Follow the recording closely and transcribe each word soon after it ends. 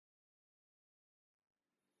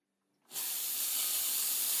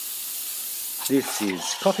This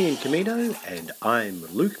is Coffee and Camino, and I'm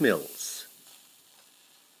Luke Mills.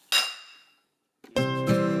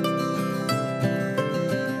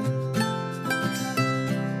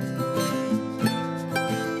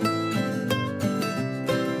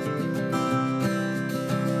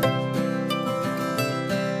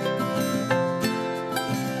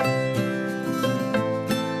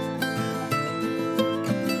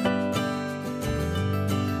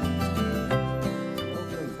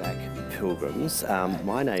 Pilgrims.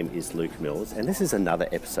 My name is Luke Mills, and this is another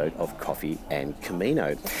episode of Coffee and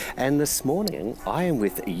Camino. And this morning I am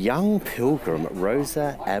with young pilgrim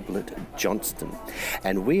Rosa Ablett Johnston,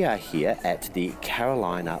 and we are here at the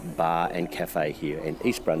Carolina Bar and Cafe here in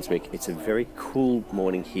East Brunswick. It's a very cool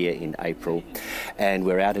morning here in April, and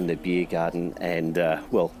we're out in the beer garden, and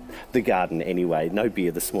the garden anyway. No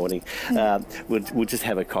beer this morning. We'll just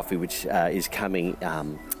have a coffee, which is coming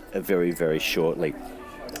very, very shortly.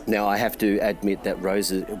 Now, I have to admit that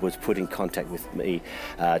Rosa was put in contact with me,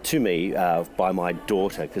 by my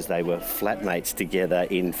daughter, because they were flatmates together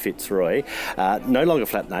in Fitzroy. No longer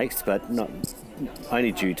flatmates, but not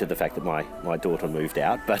only due to the fact that my daughter moved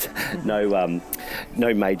out, but no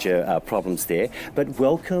major problems there. But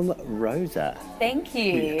welcome, Rosa. Thank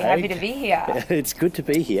you. Happy to be here. It's good to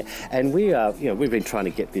be here, and we are. We've been trying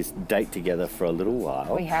to get this date together for a little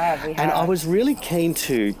while. We have. And I was really keen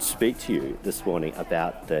to speak to you this morning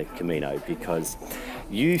about the Camino, because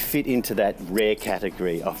you fit into that rare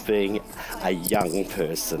category of being a young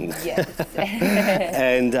person. Yes.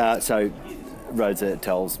 And so Rosa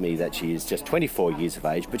tells me that she is just 24 years of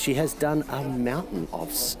age, but she has done a mountain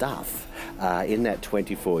of stuff in that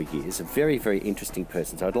 24 years. A very, very interesting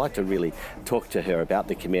person. So I'd like to really talk to her about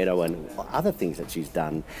the Camino and other things that she's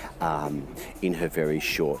done in her very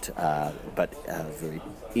short but very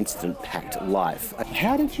incident-packed life.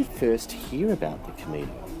 How did you first hear about the Camino?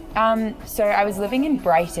 So I was living in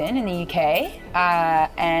Brighton in the UK,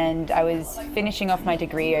 and I was finishing off my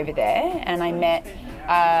degree over there, and I met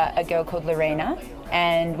a girl called Lorena,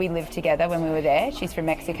 and we lived together when we were there. She's from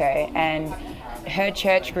Mexico, and her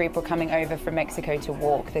church group were coming over from Mexico to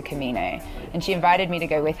walk the Camino, and she invited me to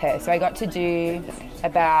go with her. So I got to do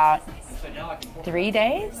about 3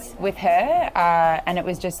 days with her, and it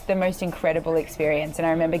was just the most incredible experience. And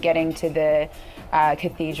I remember getting to the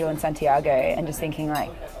cathedral in Santiago and just thinking, like,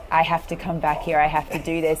 I have to come back here, I have to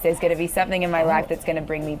do this. There's going to be something in my life that's going to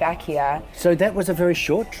bring me back here. So that was a very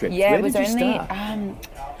short trip. Yeah, Where it was did you only start?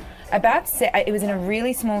 it was in a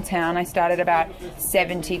really small town. I started about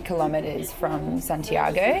 70 kilometres from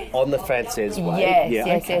Santiago. On the Frances Way?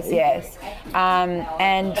 Yes.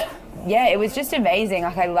 And yeah, it was just amazing.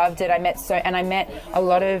 Like, I loved it. I met a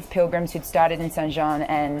lot of pilgrims who'd started in Saint John,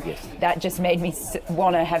 and that just made me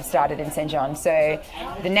want to have started in Saint John. So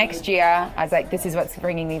the next year, I was like, this is what's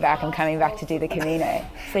bringing me back. I'm coming back to do the Camino.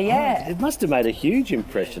 So yeah. It must have made a huge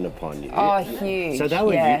impression upon you. Oh, huge. So they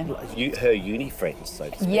were her uni friends, so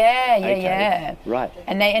to speak. Yeah. Right.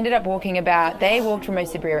 And they ended up they walked from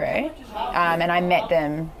Ocebrero, and I met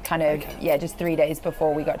them just 3 days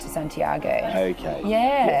before we got to Santiago. Okay.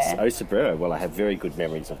 Yeah. Yes, Ocebrero. Well, I have very good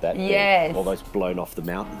memories of that. Yes. Almost blown off the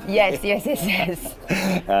mountain. Yes.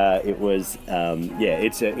 It was,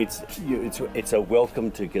 it's a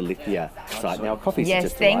welcome to Galicia site. Now, coffee's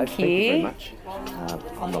just arrived. Thank you. Thank you very much.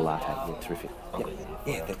 On the latte, yeah, terrific.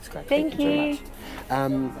 Yeah, that's great. Thank you very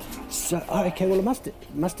much.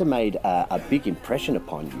 It must have made a big impression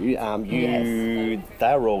upon you.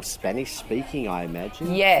 They were all Spanish speaking, I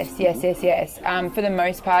imagine. Yes. For the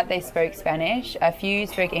most part, they spoke Spanish. A few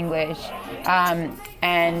spoke English,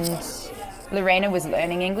 and Lorena was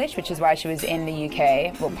learning English, which is why she was in the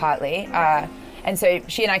UK. Well, partly. And so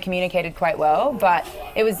she and I communicated quite well, but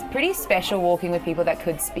it was pretty special walking with people that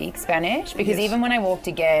could speak Spanish, because even when I walked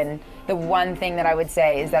again, the one thing that I would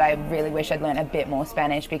say is that I really wish I'd learned a bit more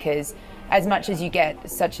Spanish, because as much as you get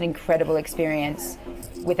such an incredible experience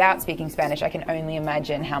without speaking Spanish, I can only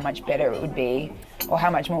imagine how much better it would be, or how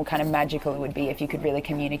much more kind of magical it would be if you could really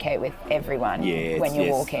communicate with everyone when you're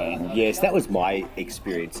walking. Yes, that was my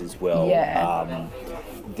experience as well. Yeah.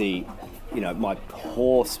 My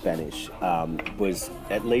poor Spanish was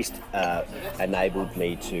at least enabled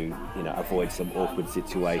me to, avoid some awkward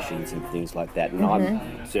situations and things like that. And I'm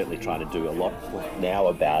certainly trying to do a lot now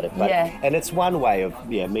about it. But and it's one way of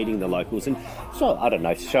meeting the locals and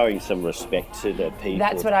showing some respect to the people.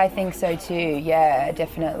 That's what I think so too. Yeah,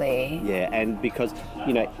 definitely. Yeah, and because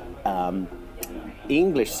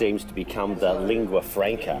English seems to become the lingua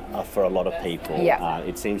franca for a lot of people. Yeah.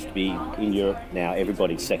 It seems to be in Europe now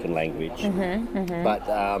everybody's second language. But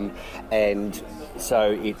and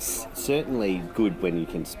so it's certainly good when you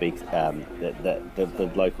can speak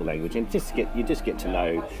the local language and you just get to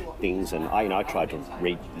know things. And I try to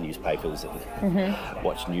read newspapers and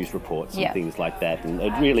watch news reports and things like that. And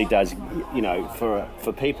it really does,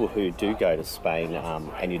 for people who do go to Spain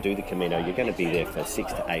and you do the Camino, you're going to be there for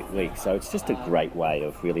 6 to 8 weeks. So it's just a great way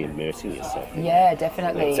of really immersing yourself. Yeah,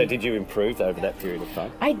 definitely. So did you improve over that period of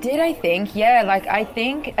time? I did, I think. Yeah, I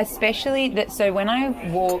think especially that. So when I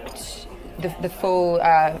walked the full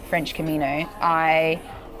French Camino, I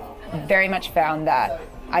very much found that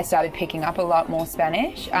I started picking up a lot more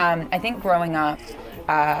Spanish. I think growing up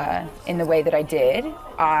in the way that I did,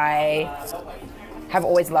 I have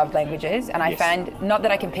always loved languages, and I find, not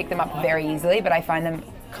that I can pick them up very easily, but I find them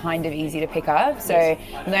kind of easy to pick up. So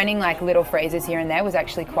learning little phrases here and there was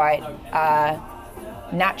actually quite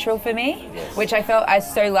natural for me, which I felt I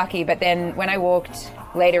was so lucky. But then when I walked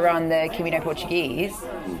later on the Camino Portuguese,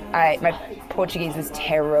 my Portuguese was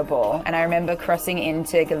terrible. And I remember crossing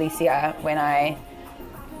into Galicia when I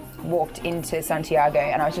walked into Santiago,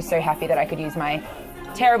 and I was just so happy that I could use my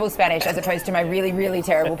terrible Spanish as opposed to my really, really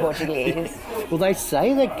terrible Portuguese. Well, they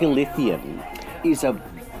say that Galician is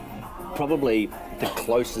probably the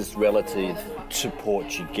closest relative to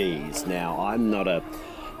Portuguese. Now, I'm not a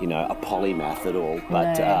polymath at all,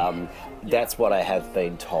 but that's what I have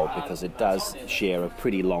been told, because it does share a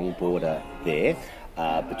pretty long border there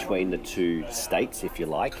between the two states, if you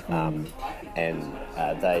like, and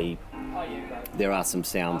there are some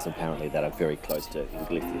sounds apparently that are very close to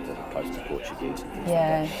Galician, that are close to Portuguese and things like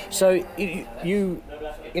that. So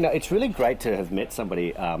it's really great to have met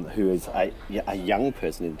somebody who is a young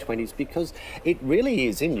person in the 20s, because it really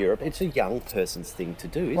is, in Europe, it's a young person's thing to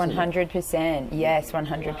do, isn't 100%. Yes,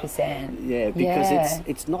 100%. Yeah, because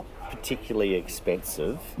it's not particularly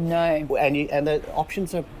expensive. No. And the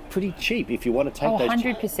options are pretty cheap if you want to take those.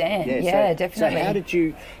 100%. Yeah, definitely.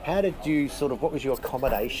 So how did you sort of, what was your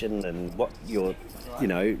accommodation and what your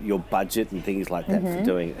budget and things like that for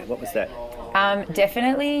doing it? What was that?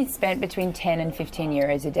 Definitely spent between 10 and 15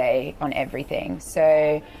 euros a day on everything.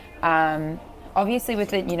 So obviously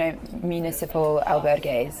with the municipal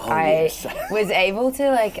albergues, I was able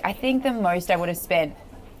to I think the most I would have spent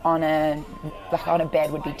on a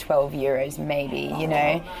bed would be 12 euros maybe,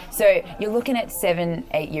 So you're looking at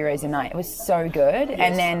 7-8 euros a night. It was so good. Yes.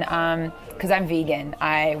 And then because I'm vegan,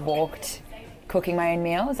 I walked cooking my own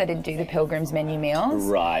meals. I didn't do the Pilgrim's menu meals.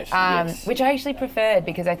 Right. Which I actually preferred,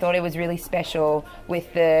 because I thought it was really special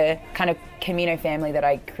with the kind of Camino family that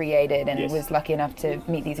I created, and was lucky enough to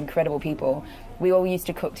meet these incredible people. We all used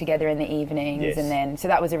to cook together in the evenings, and then so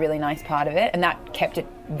that was a really nice part of it, and that kept it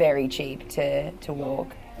very cheap to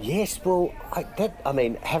walk. Yes, well,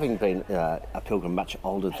 having been a pilgrim much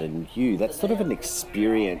older than you, that's sort of an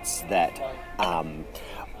experience that,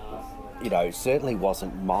 certainly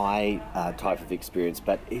wasn't my type of experience,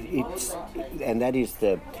 but that is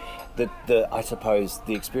the I suppose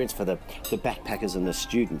the experience for the backpackers and the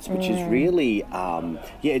students, which is really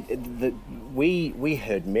we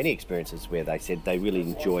heard many experiences where they said they really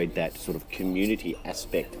enjoyed that sort of community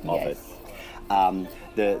aspect of it.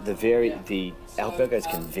 The albergues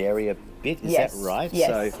can vary a bit, is that right?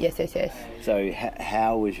 Yes, yes. So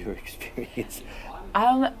how was your experience?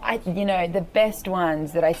 The best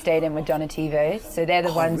ones that I stayed in were Donativos. So they're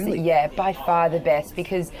the ones really? that, by far the best,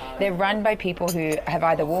 because they're run by people who have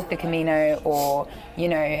either walked the Camino or,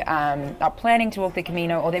 are planning to walk the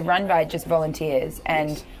Camino, or they're run by just volunteers,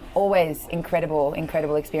 and always incredible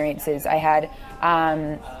experiences. I had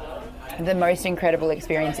the most incredible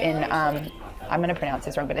experience in, I'm going to pronounce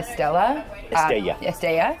this wrong, but Estella.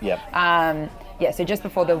 Estella. Yep. So just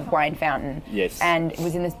before the wine fountain. Yes. And it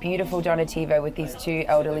was in this beautiful Donativo with these two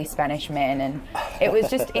elderly Spanish men, and it was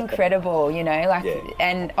just incredible,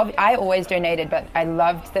 and I always donated, but I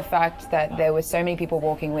loved the fact that there were so many people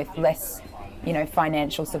walking with less,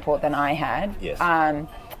 financial support than I had. Yes.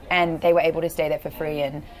 And they were able to stay there for free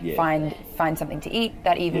and find something to eat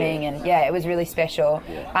that evening, and it was really special.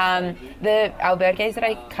 The albergues that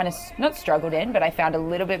I kind of not struggled in, but I found a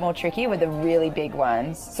little bit more tricky, were the really big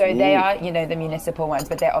ones. So they are, the municipal ones,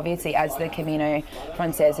 but they're obviously, as the Camino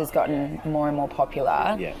Frances has gotten more and more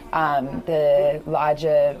popular, the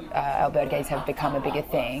larger albergues have become a bigger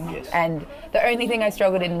thing. Yes. And the only thing I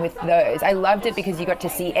struggled in with those, I loved it because you got to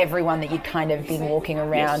see everyone that you'd kind of been walking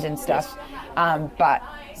around and stuff, but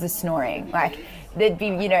the snoring, there'd be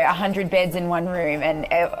 100 beds in one room, and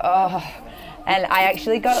And I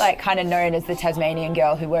actually got like kind of known as the Tasmanian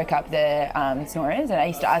girl who woke up the snorers, and I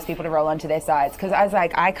used to ask people to roll onto their sides because I was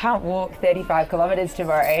like, I can't walk 35 kilometres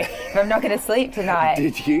tomorrow if I'm not going to sleep tonight.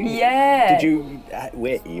 Did you? Yeah. Did you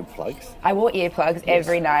wear earplugs? I wore earplugs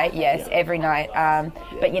every night, every night.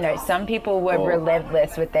 But, you know, some people were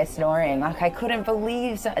relentless with their snoring. Like, I couldn't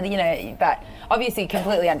believe, but obviously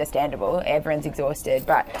completely understandable. Everyone's exhausted,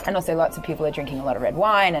 and also lots of people are drinking a lot of red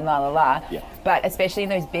wine and la la la. Yeah. But especially in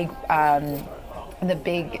those big, the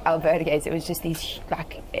big albergues, it was just these,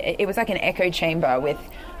 like, it was like an echo chamber with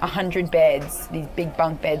 100 beds, these big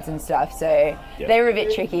bunk beds and stuff. So they were a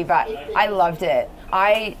bit tricky, but I loved it.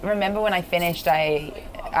 I remember when I finished, a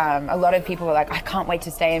lot of people were like, I can't wait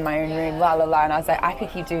to stay in my own room, la la la. And I was like, I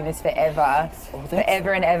could keep doing this forever,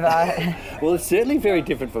 forever and ever. Well, it's certainly very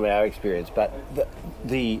different from our experience, but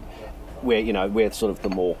we're sort of the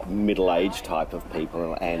more middle-aged type of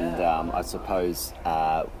people, and I suppose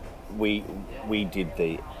we did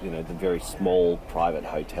the very small private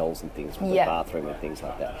hotels and things with the bathroom and things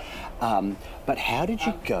like that. But how did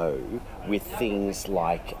you go with things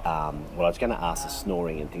like, I was going to ask the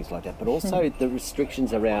snoring and things like that, but also the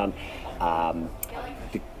restrictions around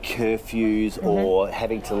the curfews or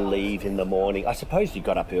having to leave in the morning? I suppose you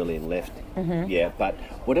got up early and left, but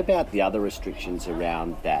what about the other restrictions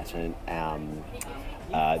around that, and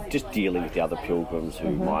just dealing with the other pilgrims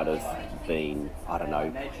who might have been, I don't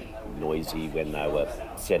know, noisy when they were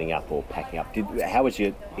setting up or packing up? How was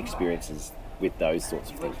your experiences with those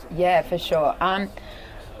sorts of things? Yeah, for sure.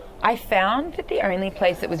 I found that the only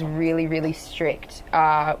place that was really, really strict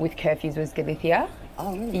with curfews was Galicia.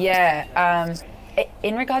 Oh, really? Yeah.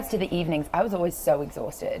 In regards to the evenings, I was always so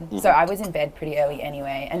exhausted. So I was in bed pretty early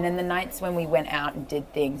anyway. And then the nights when we went out and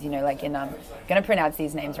did things, like in, I'm going to pronounce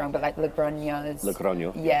these names wrong, but like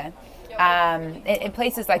Logroño. Yeah. In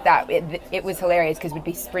places like that, it was hilarious because we'd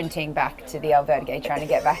be sprinting back to the albergue trying to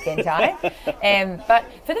get back in time. But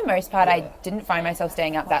for the most part, I didn't find myself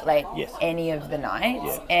staying up that late any of the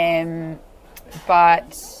nights.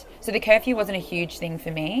 But so the curfew wasn't a huge thing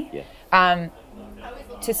for me.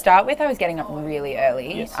 To start with, I was getting up really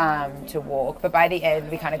early to walk, but by the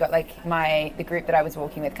end, we kind of got the group that I was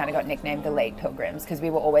walking with kind of got nicknamed the Late Pilgrims because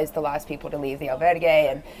we were always the last people to leave the albergue,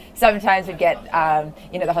 and sometimes we'd get,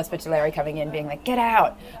 the hospitalary coming in being like, get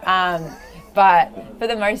out. But for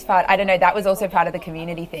the most part, I don't know, that was also part of the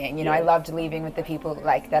community thing. I loved leaving with the people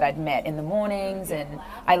that I'd met in the mornings, and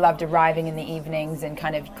I loved arriving in the evenings and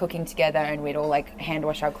kind of cooking together, and we'd all hand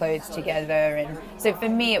wash our clothes together. And so for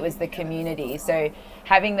me, it was the community. So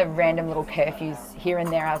having the random little curfews here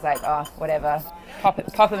and there, I was like, oh, whatever, pop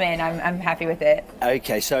them in. I'm happy with it.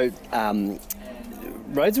 Okay, so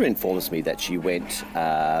Rosa informs me that she went,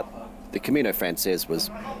 the Camino Frances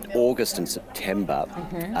was August and September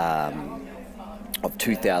of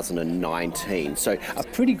 2019, so a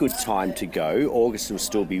pretty good time to go. August will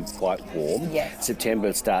still be quite warm.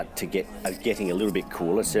 September start to getting a little bit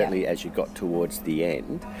cooler, certainly as you got towards the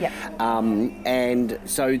end. And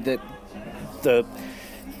so the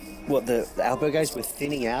albergues were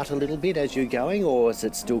thinning out a little bit as you're going, or is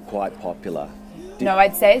it still quite popular? No,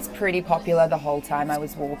 I'd say it's pretty popular the whole time I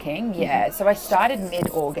was walking. So I started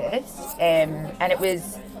mid-August, and it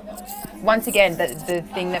was, once again, the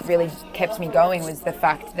thing that really kept me going was the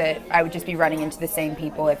fact that I would just be running into the same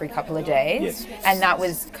people every couple of days. And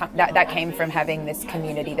that came from having this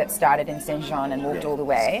community that started in Saint-Jean and walked all the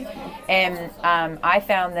way. And I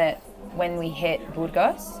found that when we hit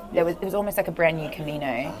Burgos, it was almost like a brand new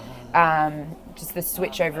Camino. Just the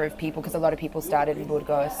switch over of people, because a lot of people started in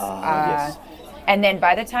Burgos. And then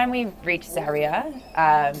by the time we reached Sarria,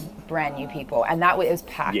 brand new people, and it was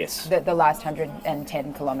packed. The last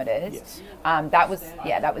 110 kilometres. That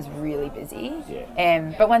was really busy.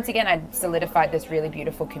 But once again, I'd solidified this really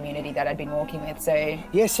beautiful community that I'd been walking with.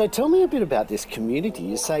 So tell me a bit about this community.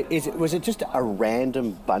 You say, was it just a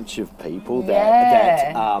random bunch of people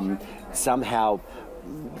that somehow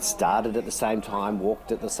started at the same time,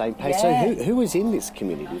 walked at the same pace? So who was in this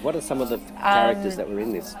community? What are some of the characters that were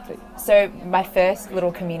in this thing? So my first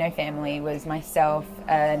little Camino family was myself,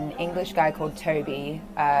 an English guy called Toby,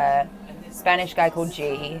 a Spanish guy called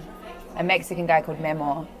G, a Mexican guy called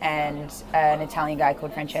Memo, and an Italian guy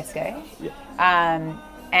called Francesco.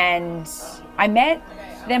 And I met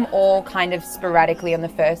them all kind of sporadically on the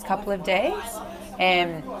first couple of days.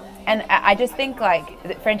 And I just think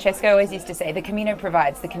Francesco always used to say, the Camino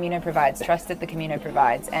provides, trust that the Camino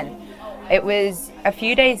provides. And it was a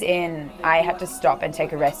few days in, I had to stop and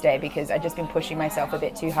take a rest day because I'd just been pushing myself a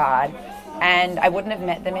bit too hard. And I wouldn't have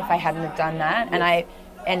met them if I hadn't have done that. And I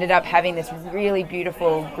ended up having this really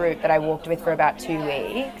beautiful group that I walked with for about 2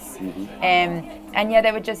 weeks. And yeah,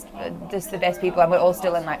 they were just the best people, and we're all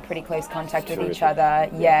still in like pretty close contact with each other.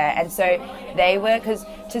 Yeah, and so they were, because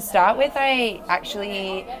to start with, I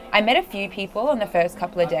met a few people on the first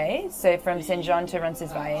couple of days. So from Saint Jean to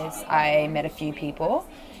Roncesvalles, I met a few people,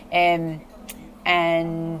 and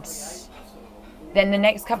then the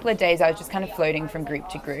next couple of days I was just kind of floating from group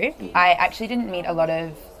to group. I actually didn't meet a lot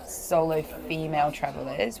of solo female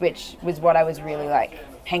travelers, which was what I was really like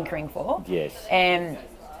hankering for. Yes.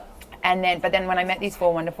 But then when I met these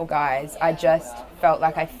 4 wonderful guys, I just felt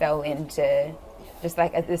like I fell into just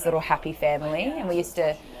like this little happy family. And we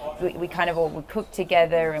kind of all would cook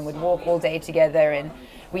together and would walk all day together. And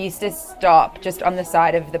we used to stop just on the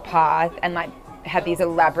side of the path and like have these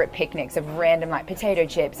elaborate picnics of random like potato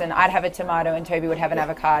chips, and I'd have a tomato and Toby would have an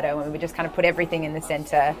avocado, and we would just kind of put everything in the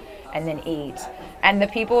center and then eat. And the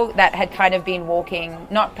people that had kind of been walking,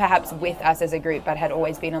 not perhaps with us as a group, but had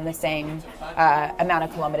always been on the same amount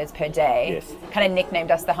of kilometers per day, kind of nicknamed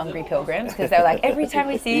us the Hungry Pilgrims, because they're like, every time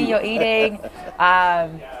we see you, you're eating.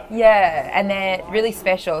 And they're really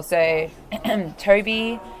special. So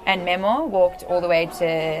Toby and Memo walked all the way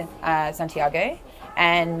to Santiago,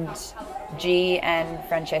 and G and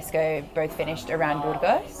Francesco both finished around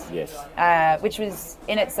Burgos. Yes. Which was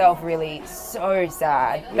in itself really so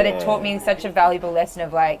sad. But it taught me such a valuable lesson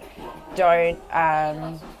of like, don't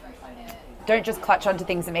just clutch onto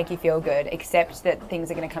things that make you feel good. Accept that things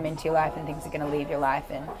are going to come into your life and things are going to leave your life.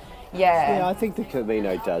 And yeah, I think the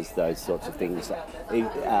Camino does those sorts of things.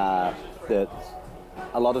 That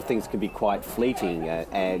a lot of things can be quite fleeting,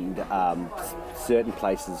 and certain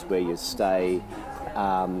places where you stay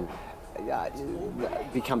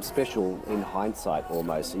become special in hindsight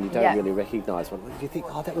almost, and you don't really recognise what you think.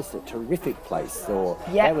 Oh, that was a terrific place, or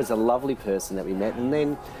that was a lovely person that we met, and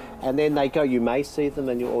then they go. You may see them,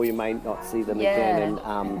 or you may not see them again,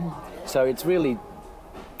 and so it's really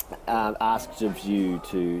asked of you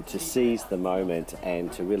to seize the moment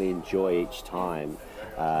and to really enjoy each time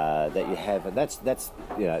that you have, and that's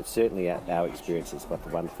certainly our experiences with the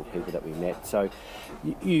wonderful people that we met. So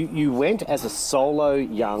you went as a solo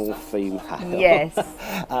young female. Yes.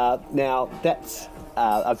 Now that's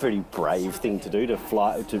a very brave thing to do, to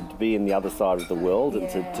fly, to be in the other side of the world and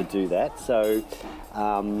to do that. So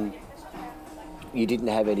you didn't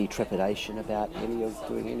have any trepidation about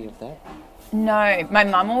doing any of that? No, my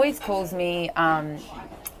mum always calls me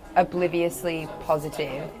obliviously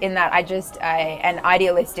positive, in that and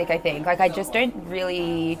idealistic, I think. Like, I just don't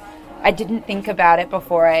really, I didn't think about it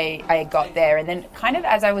before I got there. And then kind of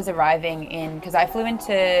as I was arriving because I flew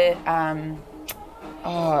into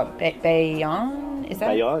Bayonne, is that?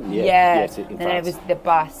 Bayonne, yeah. Yes, and then it was the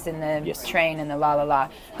bus and the train and the la.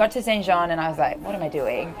 Got to Saint Jean and I was like, what am I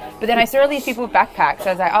doing? But then I saw all these people with backpacks, so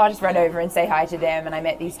I was like, I'll just run over and say hi to them. And I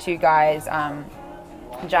met these 2 guys,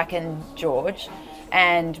 Jack and George,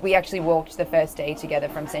 and we actually walked the first day together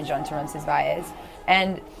from Saint Jean to Roncesvalles.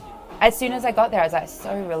 And as soon as I got there, I was like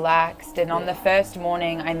so relaxed. And on the first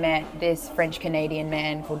morning, I met this French-Canadian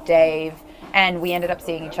man called Dave, and we ended up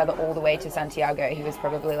seeing each other all the way to Santiago. He was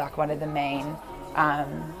probably like one of the main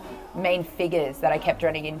figures that I kept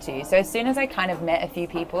running into. So as soon as I kind of met a few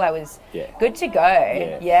people, I was good to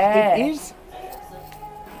go. Yeah.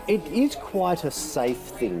 It is quite a safe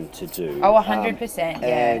thing to do. Oh, 100%,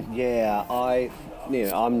 And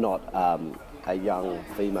I'm not a young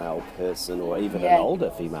female person or even an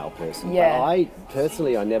older female person. But I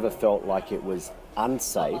never felt like it was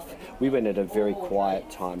unsafe. We went at a very quiet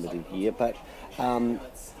time of the year, but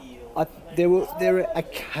there are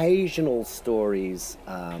occasional stories,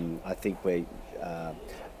 I think, where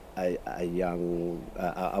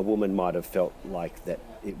a woman might have felt like that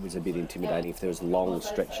it was a bit intimidating if there was long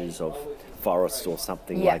stretches of forest or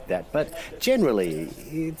something like that. But generally,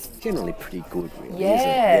 it's generally pretty good, really.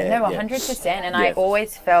 No, 100%. And I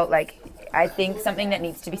always felt like, I think something that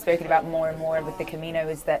needs to be spoken about more and more with the Camino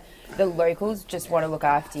is that the locals just want to look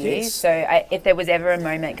after you. Yes. So if there was ever a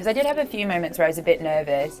moment, because I did have a few moments where I was a bit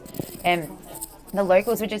nervous, and the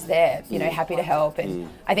locals were just there, happy to help. And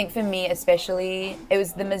I think for me especially, it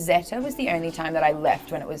was the Meseta was the only time that I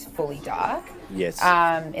left when it was fully dark. Yes.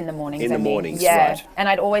 In the mornings. In the mornings, yeah. right. And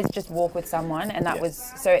I'd always just walk with someone, and that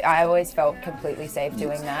was, so I always felt completely safe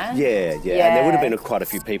doing that. Yeah. And there would have been quite a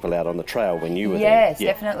few people out on the trail when you were there. Yes,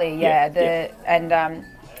 definitely. And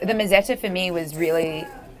the Meseta for me was really,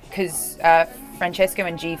 because Francesco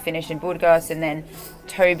and G finished in Burgos, and then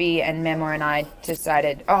Toby and Memo and I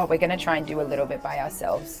decided, we're going to try and do a little bit by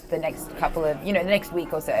ourselves the next couple of, the next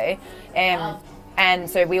week or so. And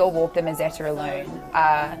so we all walked the Meseta alone.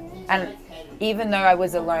 And even though I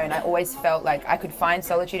was alone, I always felt like I could find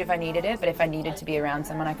solitude if I needed it, but if I needed to be around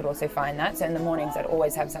someone, I could also find that. So in the mornings, I'd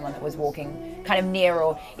always have someone that was walking kind of near,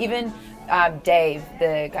 or even Dave,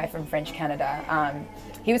 the guy from French Canada,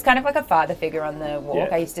 he was kind of like a father figure on the walk.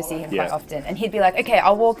 Yeah. I used to see him quite often. And he'd be like, okay,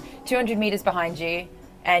 I'll walk 200 meters behind you,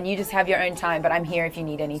 and you just have your own time, but I'm here if you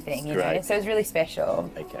need anything, you know? So it was really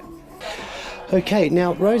special. Okay,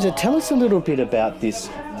 now Rosa, tell us a little bit about this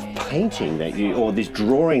painting that or this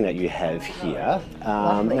drawing that you have here.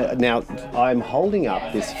 Now, I'm holding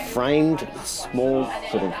up this framed small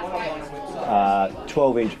sort of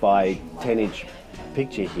 12-inch by 10-inch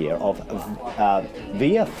picture here of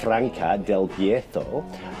Via Franca del Bierzo,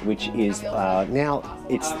 which is now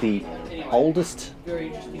it's the oldest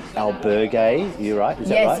albergue. You're right, is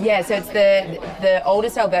that right? Yeah. So it's the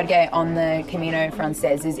oldest albergue on the Camino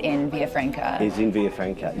Frances is in Via Franca. Is in Via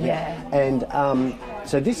Franca. Yeah. And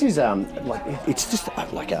so this is like it's just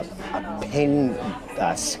like a pen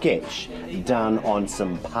sketch done on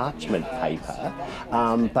some parchment paper,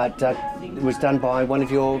 but it was done by one of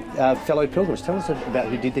your fellow pilgrims. Tell us about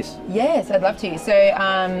who did this. Yes, I'd love to. So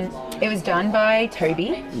it was done by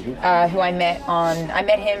Toby, who I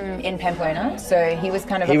met him in Pamplona. So he was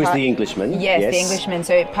kind of he was the Englishman. Yes, the Englishman.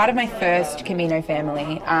 So part of my first Camino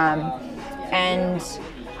family, and.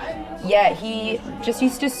 Yeah, he just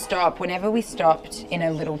used to stop. Whenever we stopped in a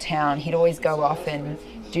little town, he'd always go off and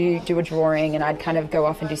do a drawing, and I'd kind of go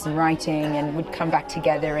off and do some writing, and we'd come back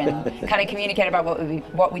together and kind of communicate about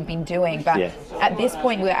what we'd been doing. But at this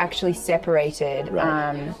point, we were actually separated.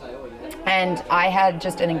 Right. And I had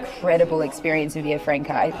just an incredible experience with Via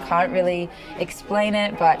Franca. I can't really explain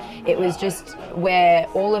it, but it was just where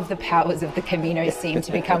all of the powers of the Camino seemed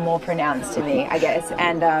to become more pronounced to me, I guess.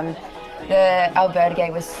 And the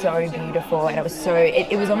albergue was so beautiful, and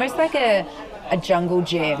it was almost like a jungle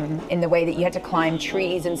gym in the way that you had to climb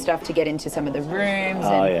trees and stuff to get into some of the rooms.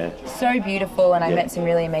 So beautiful, and I met some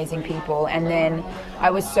really amazing people. And then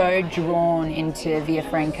I was so drawn into Via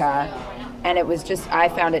Franca, and it was just, I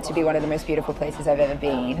found it to be one of the most beautiful places I've ever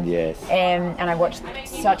been. Yes. And I watched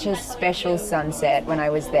such a special sunset when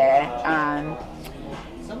I was there.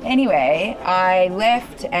 Anyway, I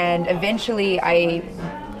left, and eventually I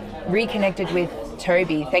reconnected with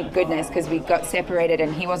Toby, thank goodness, because we got separated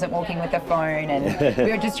and he wasn't walking with the phone, and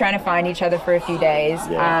we were just trying to find each other for a few days.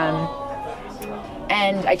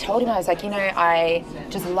 And I told him, I was like, I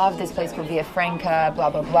just love this place called Via Franca, blah,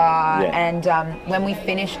 blah, blah. And when we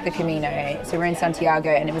finished the Camino, so we're in Santiago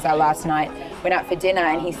and it was our last night, went out for dinner,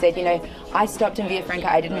 and he said, I stopped in Via Franca,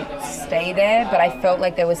 I didn't stay there, but I felt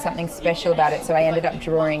like there was something special about it, so I ended up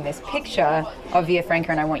drawing this picture of Via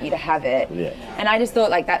Franca, and I want you to have it. And I just thought,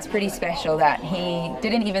 like, that's pretty special that he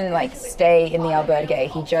didn't even, like, stay in the albergue.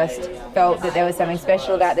 He just felt that there was something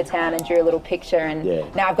special about the town and drew a little picture, and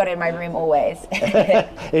now I've got it in my room always.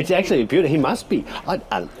 It's actually beautiful. He must be.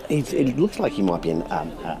 It looks like he might be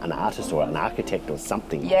an artist or an architect or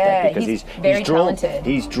something. Yeah, because he's very talented.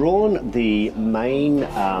 He's drawn the main.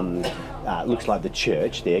 Looks like the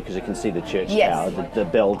church there, because you can see the church tower, the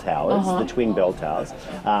bell towers, the twin bell towers,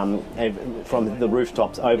 from the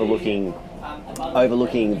rooftops overlooking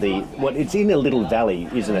it's in a little valley,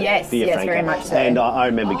 isn't it? Yes, Via Franca? Very much so. And I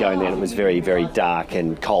remember going there, and it was very, very dark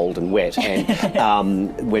and cold and wet.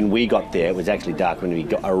 And when we got there, it was actually dark when we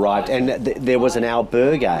arrived. And there was an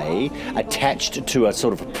albergue attached to a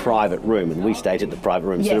sort of a private room, and we stayed at the private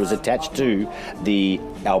room. So it was attached to the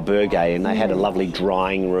albergue, and they had a lovely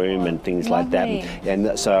drying room and things like that.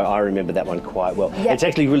 And so I remember that one quite well. It's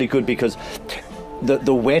actually really good because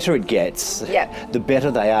the wetter it gets, the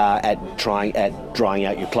better they are at drying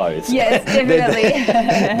out your clothes. Yes,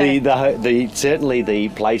 definitely. Certainly the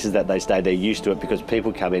places that they stay, they're used to it because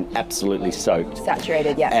people come in absolutely soaked.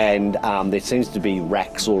 Saturated, And there seems to be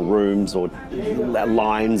racks or rooms or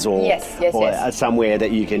lines or somewhere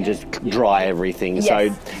that you can just dry everything.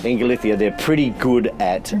 So in Galicia, they're pretty good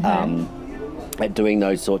at doing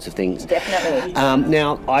those sorts of things. Definitely.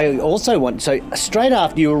 Now, I also so straight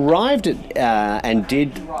after you arrived and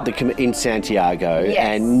did in Santiago,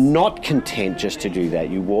 and not content just to do that,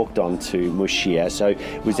 you walked on to Murcia. So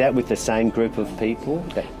was that with the same group of people?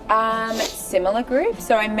 Similar group.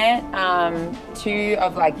 So I met two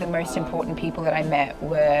of like the most important people that I met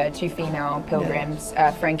were two female pilgrims,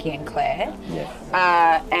 Frankie and Claire.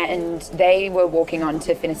 And they were walking on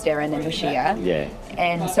to Finisterre and then Murcia.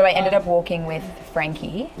 And so I ended up walking with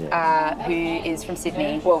Frankie, who is from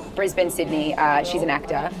Sydney, Brisbane, Sydney. She's an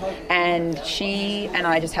actor, and she and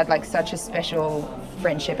I just had like such a special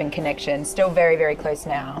friendship and connection. Still very, very close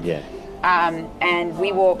now. And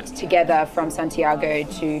we walked together from Santiago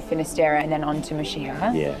to Finisterre and then on to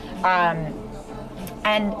Mochia. Yeah.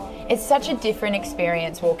 And it's such a different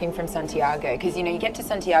experience walking from Santiago because, you get to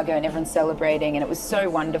Santiago and everyone's celebrating and it was so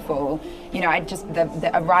wonderful. The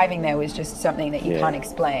arriving there was just something that you can't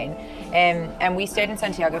explain. And we stayed in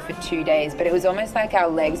Santiago for 2 days, but it was almost like our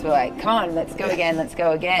legs were like, come on, let's go again, let's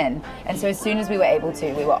go again. And so as soon as we were able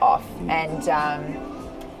to, we were off. And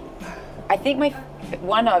I think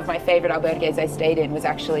one of my favorite albergues I stayed in was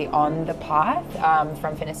actually on the path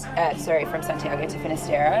from Santiago to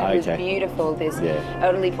Finisterre. It was beautiful. This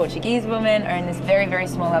elderly Portuguese woman owned this very, very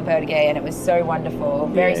small albergue, and it was so wonderful.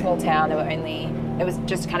 Very small town. It was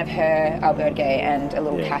just kind of her albergue and a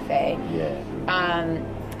little cafe.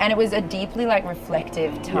 And it was a deeply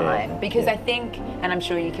reflective time because I think, and I'm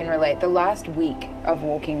sure you can relate, the last week of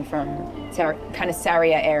walking from kind of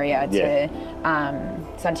Sarria area to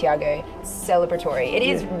Santiago, celebratory. It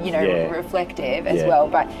is, reflective as well,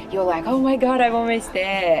 but you're like, oh my God, I'm almost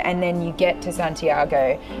there. And then you get to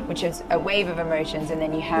Santiago, which is a wave of emotions, and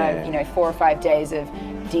then you have, 4 or 5 days of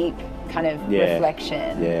deep kind of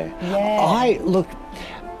reflection.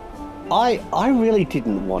 I really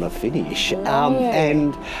didn't want to finish,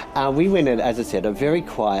 and we went at, as I said, a very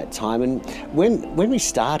quiet time. And when we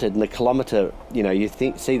started, and the kilometre, you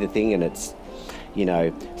see the thing, and it's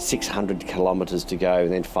 600 kilometres to go,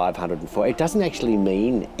 and then 504. It doesn't actually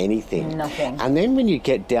mean anything. Nothing. And then when you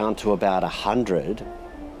get down to about 100,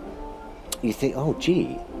 you think, oh,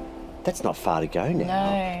 gee, that's not far to go now.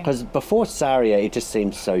 No. Because before Sarria, it just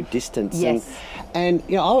seemed so distant. Yes. And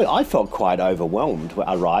I felt quite overwhelmed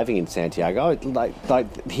arriving in Santiago.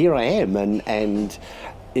 Like here I am, and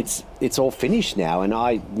it's all finished now. And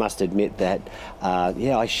I must admit that,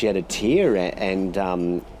 I shed a tear,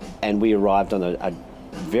 and we arrived on a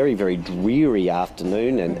very, very dreary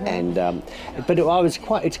afternoon, but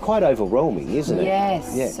it's quite overwhelming, isn't it?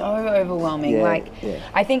 Yes, so overwhelming.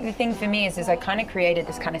 I think the thing for me is I kind of created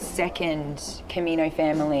this kind of second Camino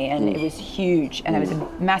family, and it was huge, and it was a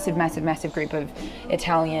massive, massive, massive group of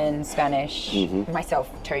Italian, Spanish,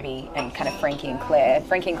 myself, Toby, and kind of Frankie and Claire.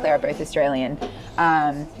 Frankie and Claire are both Australian,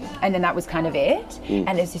 and then that was kind of it.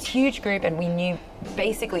 And it's this huge group, and we knew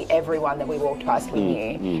basically everyone that we walked past, we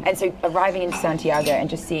knew. And so arriving in Santiago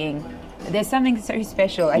and just seeing, there's something so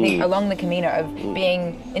special, I think, along the Camino of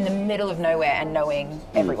being in the middle of nowhere and knowing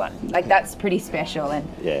everyone. That's pretty special.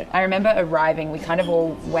 And I remember arriving, we kind of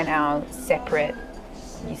all went our separate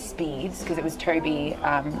speeds, because it was Toby,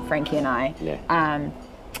 Frankie and I.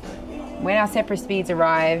 When our separate speeds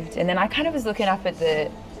arrived, and then I kind of was looking up at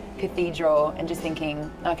the cathedral and just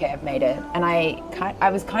thinking, okay, I've made it. And I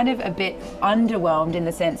was kind of a bit underwhelmed in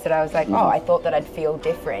the sense that I was like, oh, I thought that I'd feel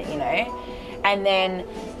different, And then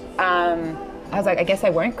I was like, I guess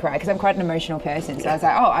I won't cry, because I'm quite an emotional person. So I was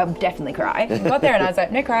like, oh, I'll definitely cry. I got there and I was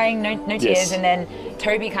like, no crying, no tears. Yes. And then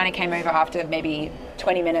Toby kind of came over after maybe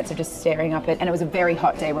 20 minutes of just staring up at, and it was a very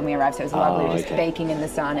hot day when we arrived, so it was lovely, just baking in the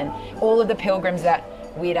sun. And all of the pilgrims that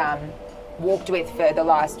we'd walked with for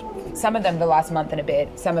some of them the last month and a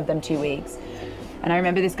bit, some of them 2 weeks. And I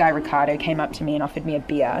remember this guy, Ricardo, came up to me and offered me a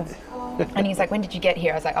beer. And he's like, when did you get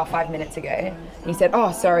here? I was like, 5 minutes ago. And he said,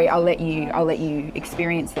 oh, sorry, I'll let you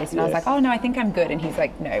experience this. And I was like, oh no, I think I'm good. And he's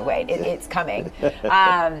like, no, wait, it's coming.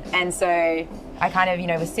 And so I kind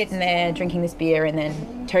of, was sitting there drinking this beer, and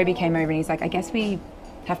then Toby came over and he's like, I guess we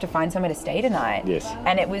have to find somewhere to stay tonight. Yes.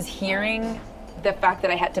 And it was hearing the fact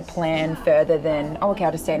that I had to plan further than, I'll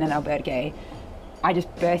stay in an albergue. I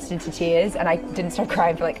just burst into tears, and I didn't stop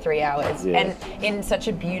crying for 3 hours. Yeah. And in such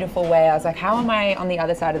a beautiful way, I was like, how am I on the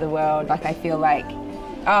other side of the world? I feel like,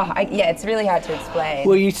 it's really hard to explain.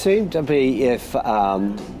 Well, you seem to be,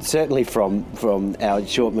 certainly from our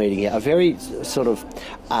short meeting here, a very sort of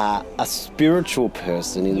a spiritual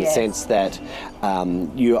person in the sense that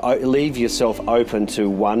you leave yourself open to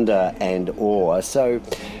wonder and awe. So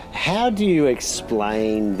how do you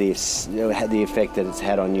explain this, the effect that it's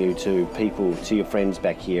had on you, to people, to your friends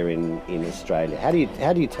back here in Australia? How do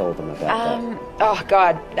you tell them about that? Oh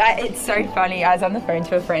God, it's so funny. I was on the phone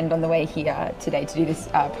to a friend on the way here today to do this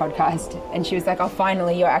podcast, and she was like, oh,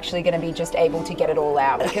 finally you're actually going to be just able to get it all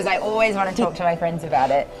out, because I always want to talk to my friends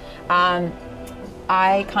about it.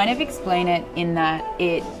 I kind of explain it in that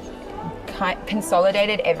it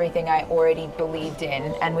consolidated everything I already believed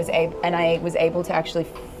in, and I was able to actually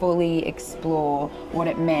fully explore what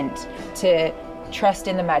it meant to trust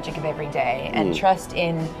in the magic of every day, and trust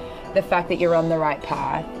in the fact that you're on the right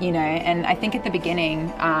path, And I think at the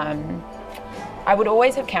beginning, I would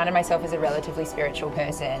always have counted myself as a relatively spiritual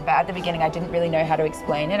person, but at the beginning I didn't really know how to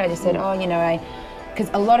explain it. I just said, because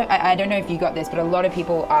a lot of, I don't know if you got this, but a lot of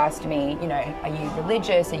people asked me, you know, are you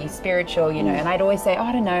religious, are you spiritual, you know, and I'd always say, oh,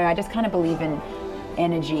 I don't know, I just kind of believe in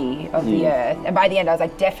energy of the earth. And by the end I was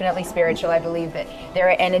like, definitely spiritual. I believe that there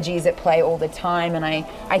are energies at play all the time, and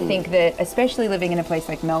I think that, especially living in a place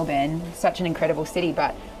like Melbourne, such an incredible city,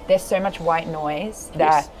 but there's so much white noise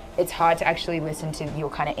that it's hard to actually listen to your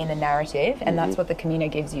kind of inner narrative, and that's what the Camino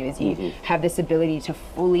gives you, is you have this ability to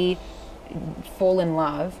fully fall in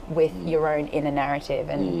love with your own inner narrative.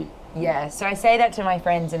 And yeah, so I say that to my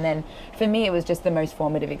friends, and then for me it was just the most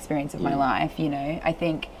formative experience of my life. You know, I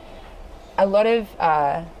think a lot of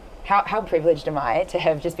how privileged am I to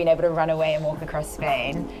have just been able to run away and walk across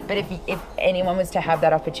Spain. But if anyone was to have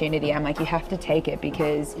that opportunity, I'm like, you have to take it,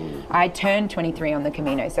 because I turned 23 on the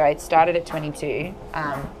Camino, so I started at 22,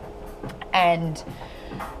 and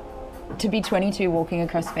to be 22 walking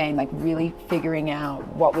across Spain, like really figuring out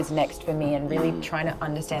what was next for me, and really trying to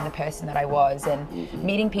understand the person that I was, and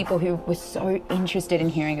meeting people who were so interested in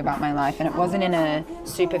hearing about my life. And it wasn't in a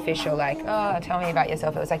superficial, like, oh, tell me about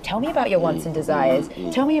yourself. It was like, tell me about your wants and desires.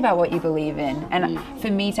 Tell me about what you believe in. And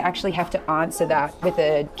for me to actually have to answer that with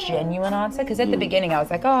a genuine answer, because at the beginning I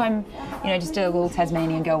was like, oh, I'm, you know, just a little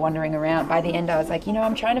Tasmanian girl wandering around. By the end I was like, you know,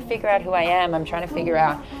 I'm trying to figure out who I am. I'm trying to figure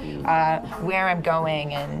out where I'm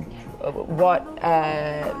going, and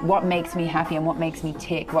what makes me happy, and what makes me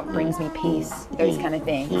tick, what brings me peace, those kind of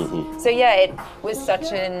things. So yeah, it was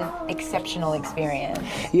such an exceptional experience.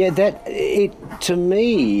 Yeah, that it to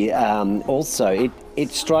me also it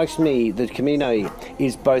strikes me that Camino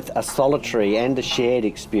is both a solitary and a shared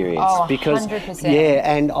experience. Oh, because 100%.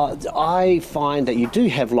 Yeah, and I find that you do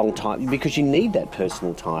have long time, because you need that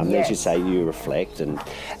personal time. Yes. As you say, you reflect and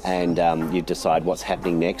you decide what's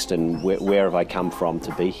happening next, and where have I come from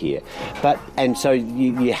to be here. And so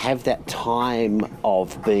you have that time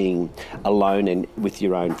of being alone and with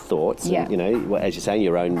your own thoughts, and, you know, as you're saying,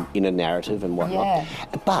 your own inner narrative and whatnot. Yeah.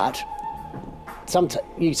 But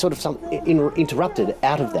you sort of interrupted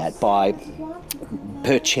out of that by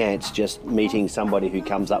perchance just meeting somebody who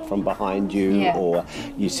comes up from behind you, or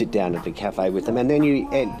you sit down at a cafe with them, and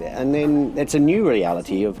then it's a new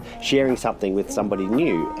reality of sharing something with somebody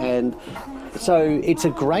new. And so it's a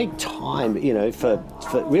great time, you know, for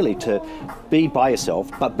really to be by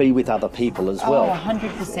yourself, but be with other people as well. Oh,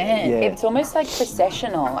 100%. It's almost like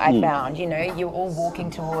processional, I found. You know, you're all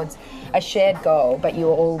walking towards a shared goal, but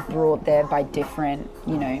you're all brought there by different,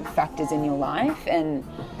 you know, factors in your life. And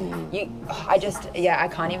I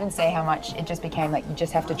can't even say how much it just became like, you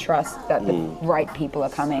just have to trust that the right people are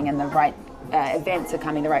coming, and the right events are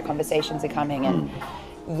coming, the right conversations are coming. And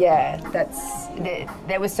yeah,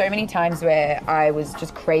 there were so many times where I was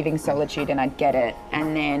just craving solitude, and I'd get it,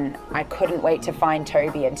 and then I couldn't wait to find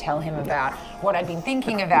Toby and tell him about what I'd been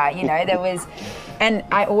thinking about, you know. And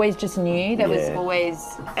I always just knew there was always,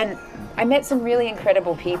 and I met some really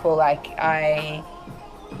incredible people. Like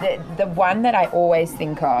the one that I always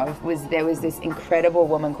think of was, there was this incredible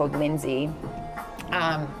woman called Lindsay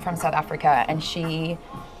from South Africa, and she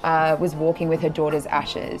was walking with her daughter's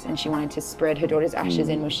ashes, and she wanted to spread her daughter's ashes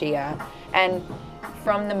in Mushia. And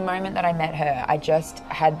from the moment that I met her, I just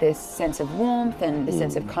had this sense of warmth and this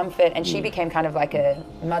sense of comfort, and she became kind of like a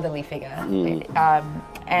motherly figure.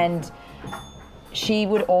 And she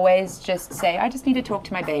would always just say, I just need to talk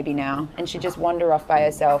to my baby now. And she'd just wander off by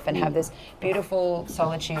herself and have this beautiful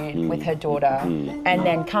solitude with her daughter, and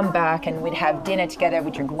then come back, and we'd have dinner together,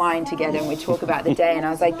 we'd drink wine together, and we'd talk about the day. And I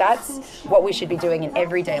was like, that's what we should be doing in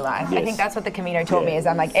everyday life. I think that's what the Camino taught me, is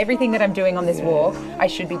I'm like, everything that I'm doing on this walk, I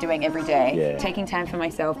should be doing every day. Taking time for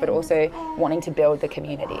myself, but also wanting to build the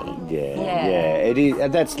community. It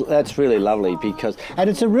is. That's really lovely, because, and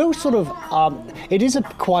it's a real sort of, it is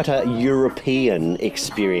quite a European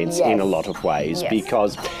experience in a lot of ways,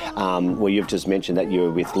 because you've just mentioned that you're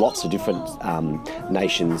with lots of different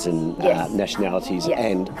nations and nationalities,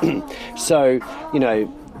 and so, you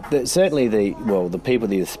know, certainly the people,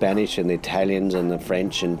 the Spanish and the Italians and the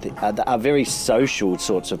French are very social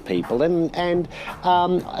sorts of people, and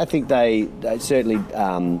I think they certainly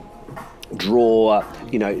draw,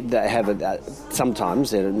 you know, they have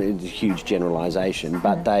sometimes a huge generalisation,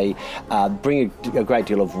 but they bring a great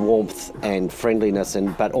deal of warmth and friendliness,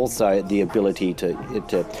 but also the ability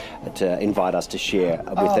to invite us to share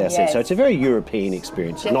with our sense. So it's a very European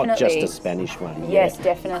experience, not just a Spanish one. Yes,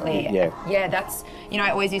 definitely. Yeah, that's, you know,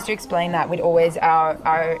 I always used to explain that. We'd always,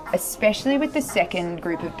 especially with the second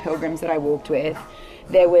group of pilgrims that I walked with,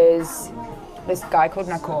 there was this guy called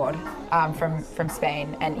Nakor, from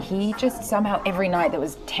Spain, and he just somehow every night there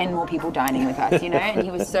was 10 more people dining with us, and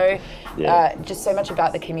he was so just so much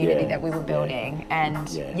about the community that we were building, and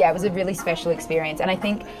it was a really special experience. And I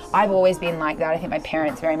think I've always been like that. I think my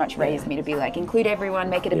parents very much raised me to be like, include everyone,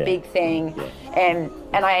 make it a big thing, and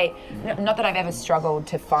I, not that I've ever struggled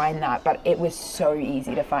to find that, but it was so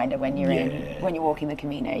easy to find it when you're when you're walking the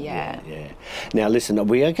Camino. Now listen,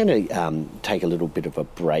 we are going to take a little bit of a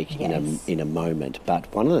break in a moment,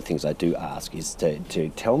 but one of the things I do ask is to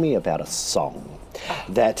tell me about a song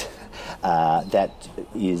that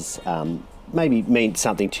is maybe means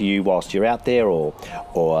something to you whilst you're out there, or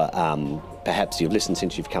perhaps you've listened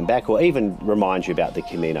since you've come back, or even remind you about the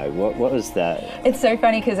Camino. What was that? It's so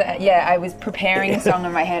funny because I was preparing a song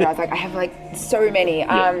in my head. I was like, I have like so many,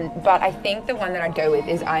 but I think the one that I'd go with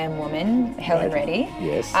is "I Am Woman," Helen Reddy.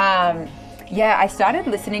 Yes. I started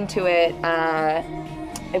listening to it.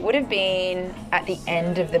 It would have been at the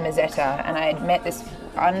end of the Mezzetta, and I had met this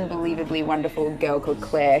unbelievably wonderful girl called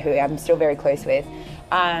Claire, who I'm still very close with,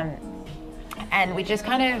 and we just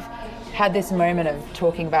kind of had this moment of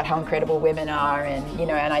talking about how incredible women are, and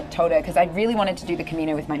and I told her, because I really wanted to do the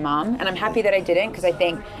Camino with my mum, and I'm happy that I didn't, because I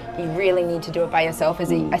think you really need to do it by yourself,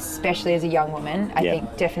 especially as a young woman. I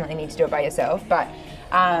think definitely need to do it by yourself, but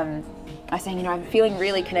I was saying, I'm feeling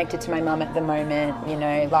really connected to my mum at the moment,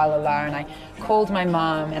 la la la, and I called my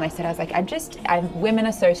mum and I said, I was like, women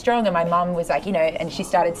are so strong, and my mum was like, and she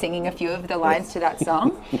started singing a few of the lines to that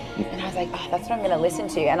song, and I was like, oh, that's what I'm going to listen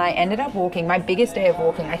to, and I ended up walking, my biggest day of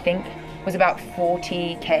walking, I think, was about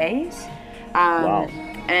 40 Ks, Wow.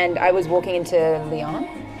 And I was walking into Lyon,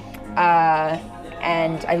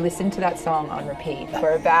 and I listened to that song on repeat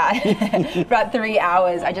for about 3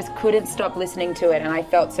 hours. I just couldn't stop listening to it, and I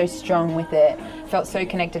felt so strong with it, felt so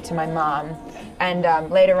connected to my mum. And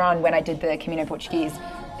later on, when I did the Camino Portuguese,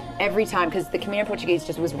 every time, because the Camino Portuguese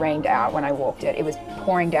just was rained out when I walked it. It was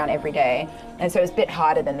pouring down every day, and so it was a bit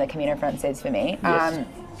harder than the Camino Frances for me. Yes.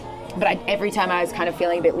 But every time I was kind of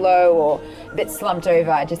feeling a bit low or a bit slumped over,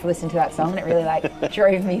 I just listened to that song, and it really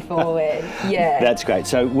drove me forward. Yeah. That's great.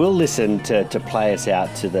 So we'll listen to play us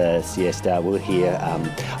out to the siesta. We'll hear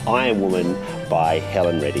I Am Woman by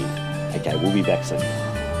Helen Reddy. Okay, we'll be back soon.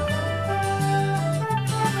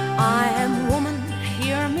 I am woman,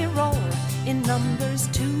 hear me roar, in numbers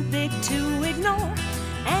too big to ignore,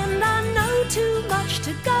 and I know too much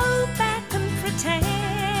to go back and pretend.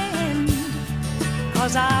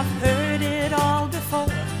 'Cause I've heard it all before,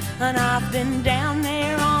 and I've been down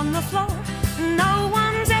there on the floor. No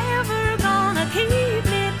one's ever gonna keep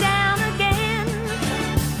me down again.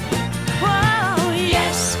 Whoa,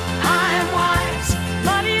 yes, I am wise,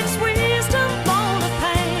 but it's wisdom born of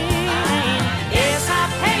pain. Yes, I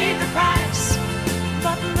paid the price,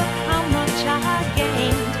 but look how much I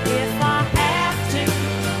gained. If I have to,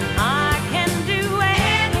 I can do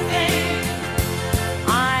anything.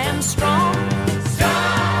 I am strong.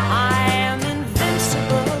 I am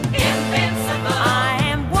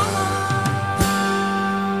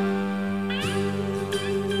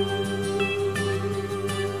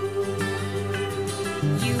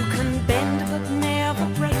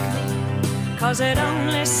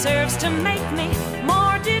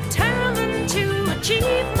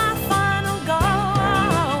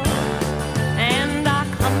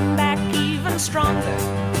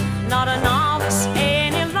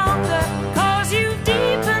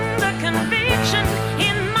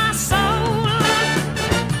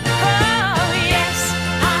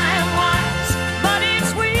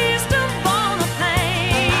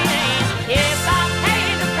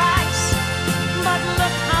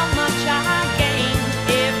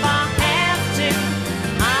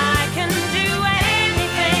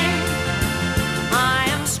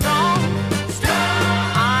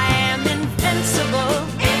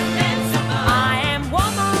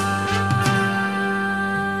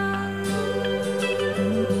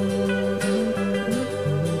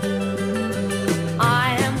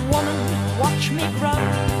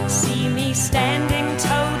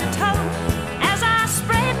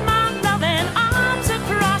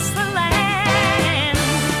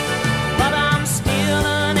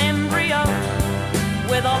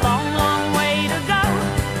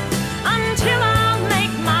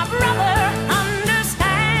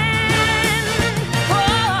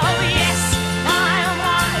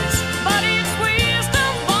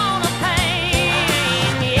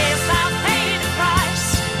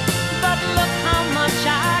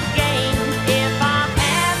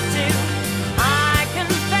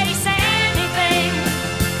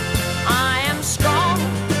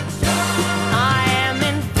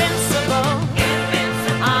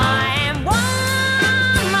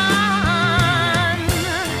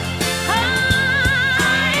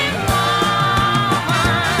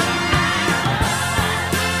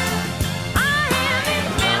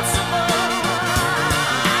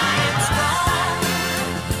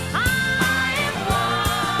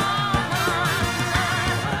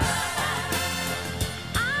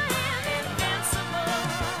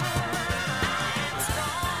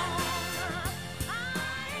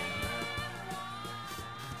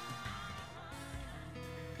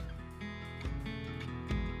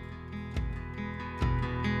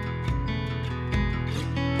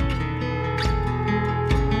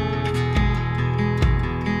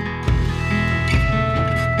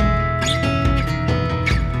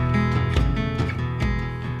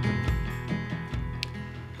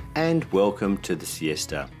and welcome to the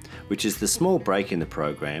Siesta, which is the small break in the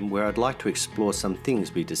program where I'd like to explore some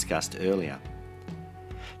things we discussed earlier.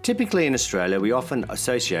 Typically in Australia, we often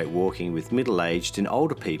associate walking with middle-aged and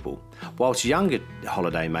older people, whilst younger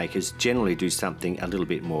holiday makers generally do something a little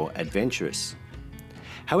bit more adventurous.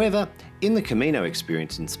 However, in the Camino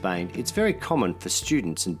experience in Spain, it's very common for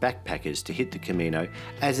students and backpackers to hit the Camino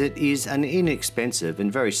as it is an inexpensive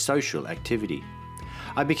and very social activity.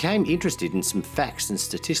 I became interested in some facts and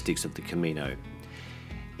statistics of the Camino.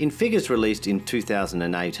 In figures released in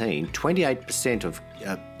 2018, 28% of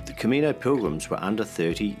the Camino pilgrims were under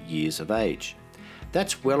 30 years of age.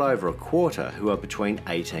 That's well over a quarter who are between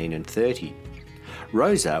 18 and 30.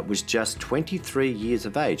 Rosa was just 23 years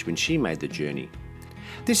of age when she made the journey.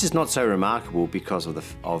 This is not so remarkable because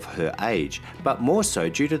of her age, but more so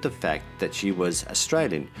due to the fact that she was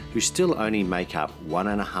Australian, who still only make up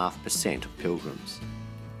 1.5% of pilgrims.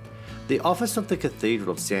 The Office of the Cathedral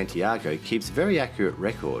of Santiago keeps very accurate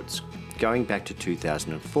records going back to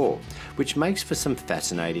 2004, which makes for some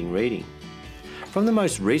fascinating reading. From the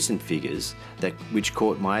most recent figures which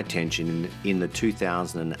caught my attention in the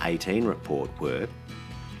 2018 report were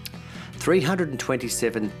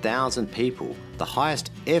 327,000 people, the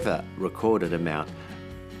highest ever recorded amount,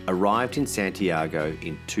 arrived in Santiago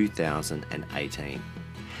in 2018.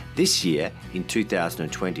 This year, in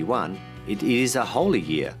 2021, it is a holy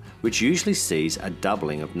year, which usually sees a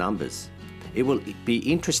doubling of numbers. It will be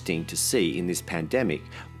interesting to see in this pandemic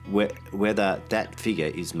whether that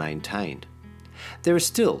figure is maintained. There is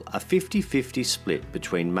still a 50-50 split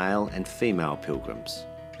between male and female pilgrims.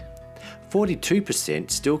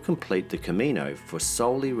 42% still complete the Camino for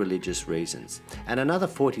solely religious reasons, and another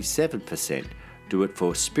 47% do it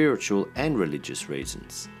for spiritual and religious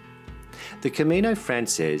reasons. The Camino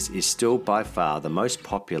Frances is still by far the most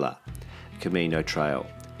popular Camino trail.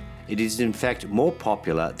 It is in fact more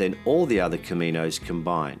popular than all the other Caminos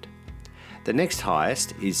combined. The next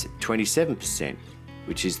highest is 27%,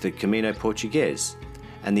 which is the Camino Portugues,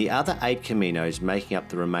 and the other 8 Caminos making up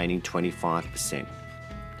the remaining 25%.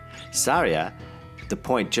 Sarria, the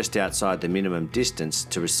point just outside the minimum distance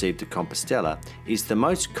to receive the Compostela, is the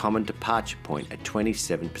most common departure point at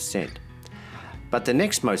 27%. But the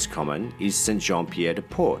next most common is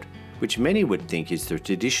Saint-Jean-Pied-de-Port, which many would think is the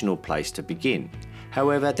traditional place to begin.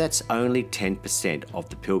 However, that's only 10% of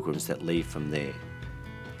the pilgrims that leave from there.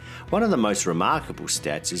 One of the most remarkable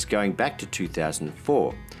stats is going back to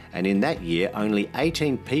 2004, and in that year only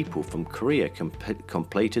 18 people from Korea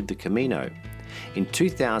completed the Camino. In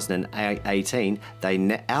 2018,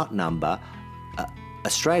 they outnumber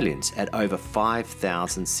Australians at over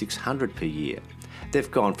 5,600 per year. They've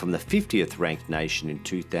gone from the 50th ranked nation in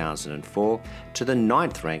 2004 to the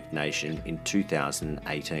 9th ranked nation in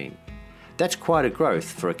 2018. That's quite a growth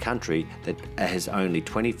for a country that has only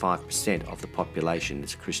 25% of the population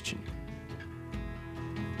as Christian.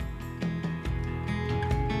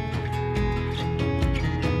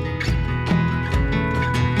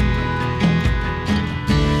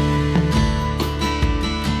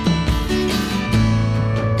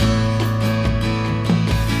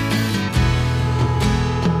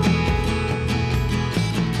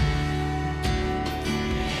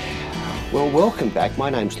 Welcome back. My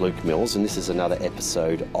name's Luke Mills and this is another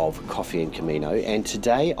episode of Coffee and Camino, and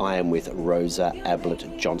today I am with Rosa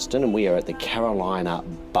Ablett Johnston and we are at the Carolina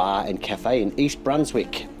Bar and Cafe in East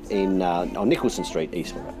Brunswick on Nicholson Street,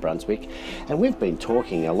 East Brunswick, and we've been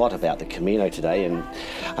talking a lot about the Camino today, and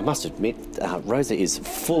I must admit Rosa is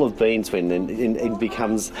full of beans when it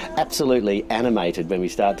becomes absolutely animated when we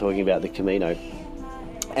start talking about the Camino.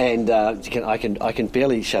 And I can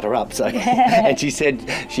barely shut her up. So, and she said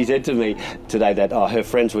to me today that her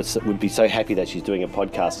friends would be so happy that she's doing a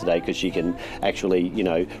podcast today because she can actually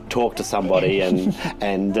talk to somebody and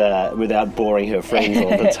without boring her friends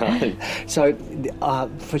all the time. So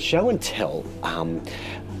for show and tell.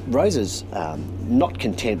 Rosa's not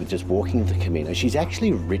content with just walking the Camino. She's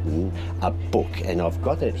actually written a book, and I've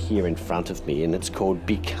got it here in front of me, and it's called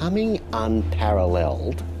Becoming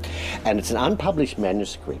Unparalleled, and it's an unpublished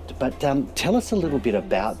manuscript. But tell us a little bit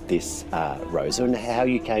about this, Rosa, and how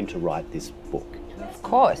you came to write this book. Of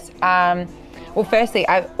course. Well, firstly,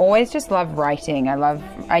 I always just love writing.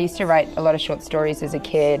 I used to write a lot of short stories as a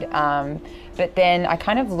kid, but then I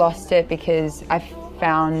kind of lost it because I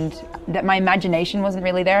found that my imagination wasn't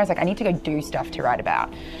really there. I was like, I need to go do stuff to write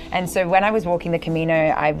about. And so when I was walking the Camino,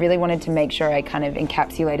 I really wanted to make sure I kind of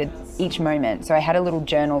encapsulated each moment. So I had a little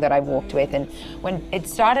journal that I walked with, and when it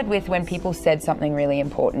started with when people said something really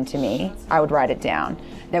important to me, I would write it down.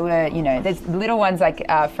 There were, there's little ones like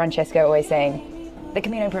Francesco always saying, the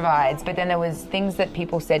Camino provides, but then there was things that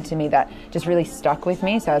people said to me that just really stuck with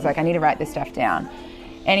me. So I was like, I need to write this stuff down.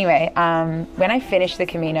 Anyway, when I finished the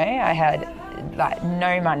Camino, I had like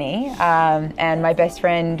no money, and my best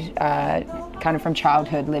friend, kind of from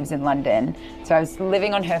childhood, lives in London. So I was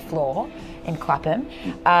living on her floor in Clapham,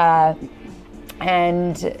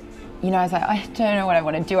 and you know, I was like, I don't know what I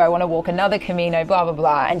want to do. I want to walk another Camino, blah blah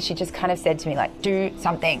blah. And she just kind of said to me, like, do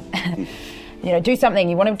something. You know, do something.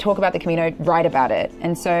 You want to talk about the Camino, write about it.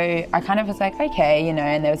 And so I kind of was like, okay, you know,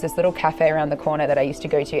 and there was this little cafe around the corner that I used to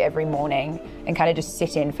go to every morning and kind of just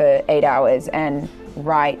sit in for 8 hours and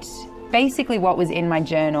write basically what was in my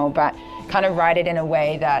journal, but kind of write it in a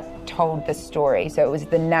way that told the story. So it was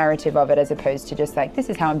the narrative of it as opposed to just like, this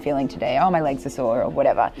is how I'm feeling today. Oh, my legs are sore or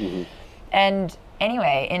whatever. Mm-hmm. And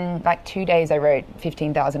anyway, in like 2 days, I wrote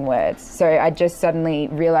 15,000 words. So I just suddenly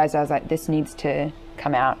realized, I was like, this needs to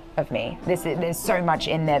come out of me. There's so much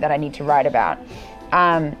in there that I need to write about.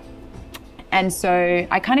 And so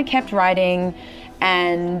I kind of kept writing,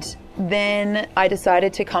 and then I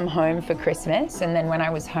decided to come home for Christmas. And then when I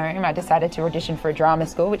was home, I decided to audition for a drama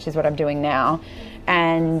school, which is what I'm doing now.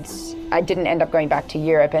 And I didn't end up going back to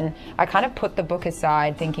Europe. And I kind of put the book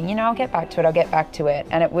aside thinking, you know, I'll get back to it.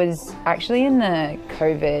 And it was actually in the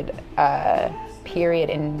COVID period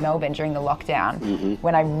in Melbourne during the lockdown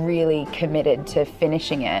when I really committed to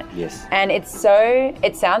finishing it. Yes. And it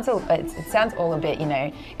sounds all a bit, you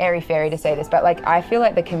know, airy-fairy to say this, but like I feel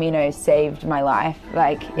like the Camino saved my life.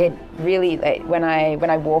 Like it really, like, when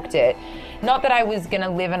I walked it, not that I was going to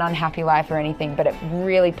live an unhappy life or anything, but it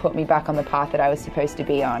really put me back on the path that I was supposed to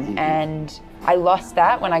be on. And I lost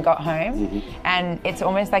that when I got home, and it's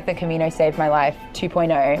almost like the Camino saved my life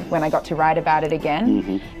 2.0 when I got to write about it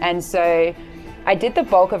again. And so I did the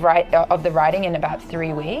bulk of the writing in about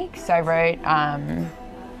 3 weeks. I wrote, I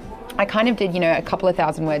kind of did, you know, a couple of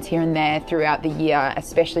thousand words here and there throughout the year,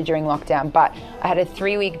 especially during lockdown. But I had a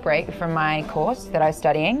 3-week break from my course that I was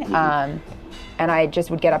studying, and I just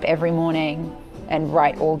would get up every morning and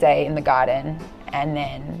write all day in the garden, and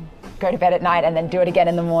then go to bed at night and then do it again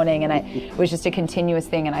in the morning. And it was just a continuous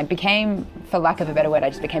thing. And I became, for lack of a better word, I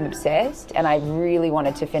just became obsessed, and I really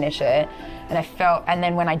wanted to finish it. And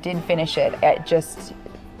then when I did finish it, it just,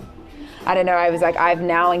 I don't know, I was like, I've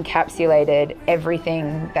now encapsulated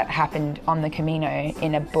everything that happened on the Camino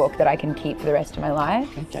in a book that I can keep for the rest of my life.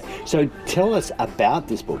 Okay, so tell us about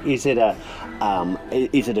this book. Is it a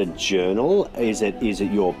journal? Is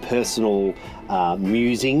it your personal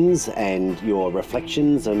musings and your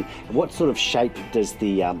reflections? And what sort of shape does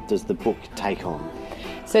the book take on?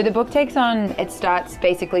 So the book takes on, it starts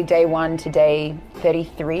basically day 1 to day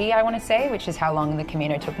 33, I want to say, which is how long the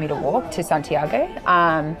Camino took me to walk to Santiago.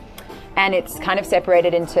 And it's kind of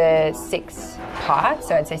separated into 6 parts,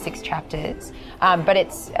 so I'd say 6 chapters. But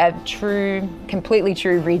it's a completely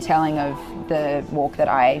true retelling of the walk that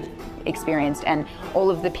I experienced and all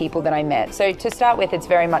of the people that I met. So to start with, it's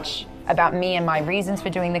very much about me and my reasons for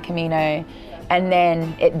doing the Camino. And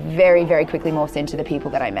then it very, very quickly morphs into the people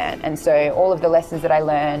that I met. And so all of the lessons that I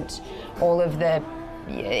learned, all of the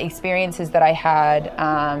experiences that I had,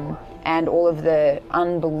 and all of the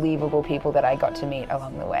unbelievable people that I got to meet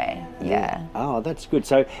along the way. Yeah. Oh, that's good.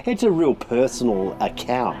 So it's a real personal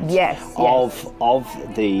account. Yes.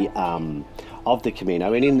 Of the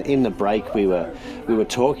Camino. And in the break we were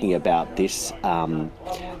talking about this.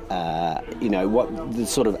 You know, what the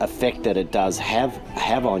sort of effect that it does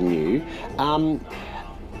have on you.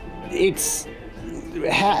 It's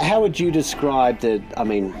how would you describe I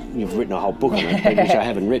mean, you've written a whole book on it, which I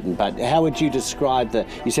haven't written, but how would you describe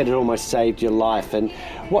you said it almost saved your life, and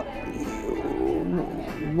what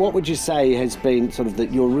would you say has been sort of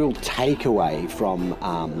your real takeaway from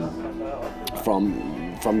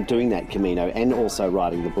doing that Camino and also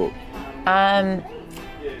writing the book?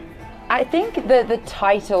 I think the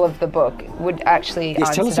title of the book would actually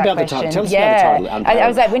answer tell us that about question. the title. Tell us about the title. I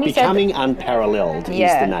was like, when you Becoming said Unparalleled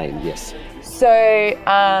is the name. Yes. So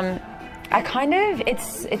I kind of, it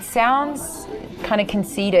sounds kind of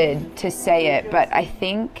conceited to say it, but I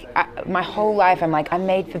think my whole life I'm like, I'm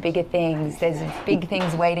made for bigger things. There's big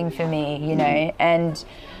things waiting for me, you know, and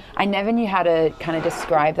I never knew how to kind of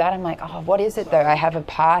describe that. I'm like, oh, what is it though? I have a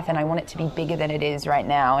path and I want it to be bigger than it is right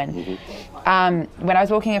now. And when I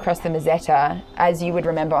was walking across the Meseta, as you would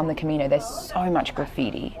remember on the Camino, there's so much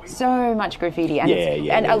graffiti.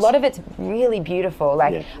 And a lot of it's really beautiful.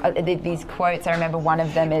 Like these quotes, I remember one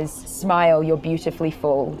of them is, "Smile, you're beautifully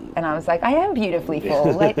full." And I was like, I am beautifully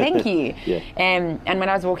full. Like, thank you. And when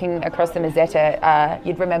I was walking across the Meseta,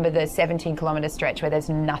 you'd remember the 17-kilometre stretch where there's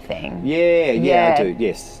nothing. Yeah, I do.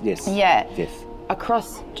 Yes.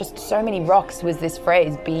 Across just so many rocks was this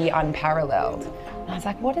phrase, "Be unparalleled." I was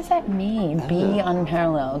like, what does that mean, be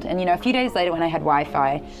unparalleled? And, a few days later when I had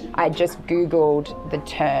Wi-Fi, I just Googled the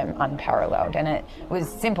term unparalleled. And it was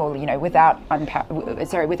simple, without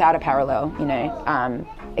a parallel,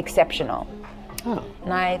 exceptional. Oh.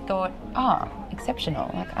 And I thought, exceptional.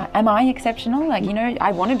 Like, am I exceptional? Like,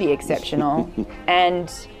 I want to be exceptional. And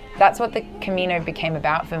that's what the Camino became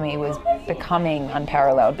about for me, was becoming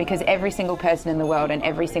unparalleled, because every single person in the world and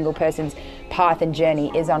every single person's path and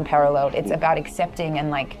journey is unparalleled. It's about accepting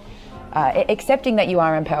and accepting that you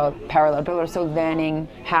are unparalleled, but also learning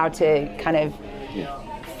how to kind of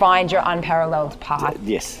find your unparalleled path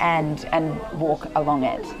and walk along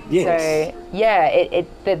it. Yes.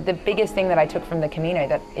 So the biggest thing that I took from the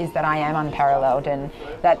Camino is that I am unparalleled, and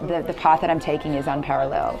that the path that I'm taking is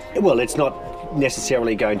unparalleled. Well, it's not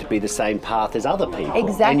necessarily going to be the same path as other people.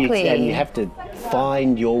 Exactly. And you have to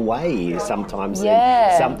find your way sometimes to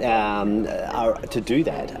do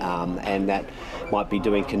that. And that might be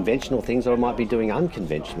doing conventional things, or it might be doing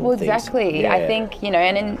unconventional things. Well, exactly. Yeah. I think,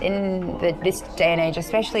 and in this day and age,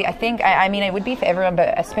 especially, I think, I mean, it would be for everyone,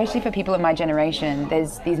 but especially for people of my generation,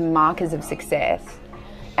 there's these markers of success.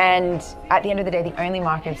 And at the end of the day, the only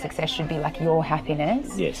marker of success should be like your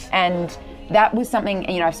happiness. Yes. And that was something,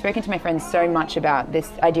 I've spoken to my friends so much about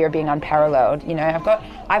this idea of being unparalleled.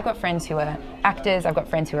 I've got friends who are actors, I've got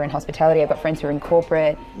friends who are in hospitality, I've got friends who are in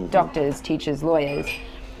corporate, doctors, teachers, lawyers.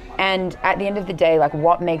 And at the end of the day, like,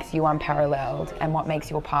 what makes you unparalleled and what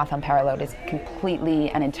makes your path unparalleled is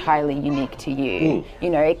completely and entirely unique to you.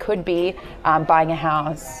 It could be buying a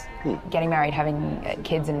house, getting married, having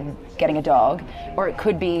kids and getting a dog, or it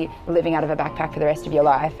could be living out of a backpack for the rest of your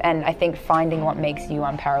life. And I think finding what makes you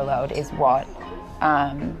unparalleled is what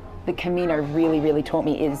the Camino really, really taught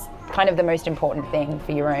me is kind of the most important thing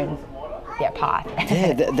for your own path.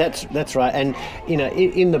 Yeah, that's right. And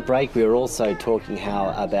in the break we were also talking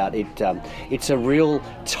about it. It's a real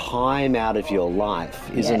time out of your life,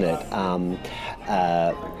 isn't it?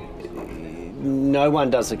 No one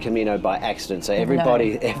does the Camino by accident, so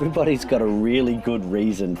everybody's got a really good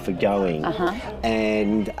reason for going,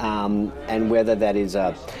 and whether that is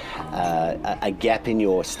a gap in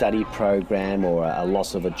your study program, or a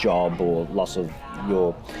loss of a job, or loss of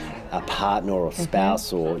your partner or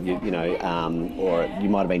spouse, or or you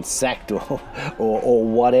might have been sacked, or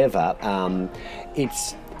whatever.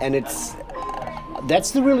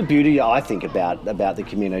 That's the real beauty, I think, about the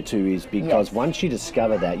Camino too, is because once you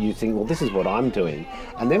discover that, you think, well, this is what I'm doing,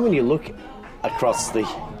 and then when you look across the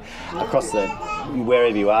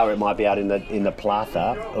wherever you are, it might be out in the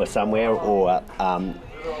plaza or somewhere, or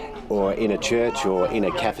in a church, or in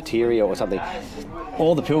a cafeteria or something.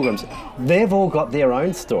 All the pilgrims, they've all got their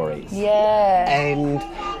own stories. Yeah. And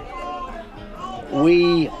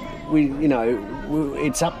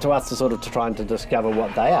it's up to us to try and to discover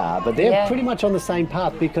what they are, but they're pretty much on the same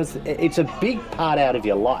path, because it's a big part out of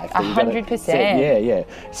your life. 100%. Yeah.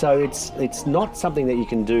 So it's not something that you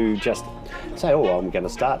can do just say, oh, I'm going to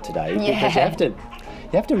start today, because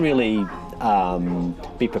you have to really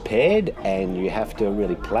be prepared, and you have to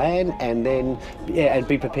really plan, and then and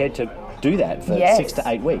be prepared to do that for 6 to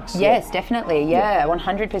 8 weeks. Yes, definitely.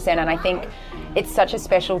 100%. And I think it's such a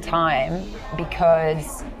special time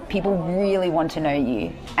because people really want to know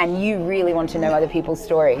you, and you really want to know other people's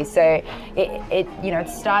stories. So it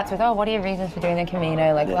starts with, oh, what are your reasons for doing the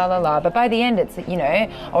Camino? Like, la la la. But by the end, it's,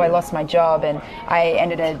 I lost my job, and I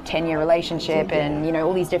ended a 10-year relationship, and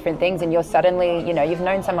all these different things. And you're suddenly, you've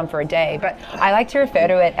known someone for a day. But I like to refer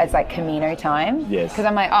to it as like Camino time. Yes. Because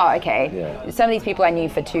I'm like, oh, okay. Yeah. Some of these people I knew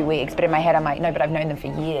for 2 weeks, but in my head I'm like, no, but I've known them for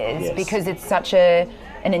years. Yes. Because it's such an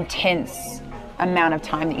intense amount of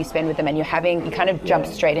time that you spend with them, and you kind of jump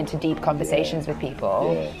straight into deep conversations with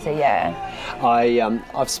people. So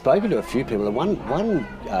I've spoken to a few people. One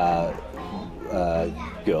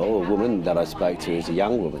girl or woman that I spoke to is a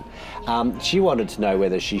young woman. She wanted to know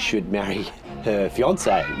whether she should marry her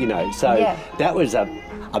fiance. So that was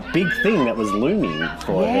a big thing that was looming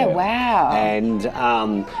for her. Wow. And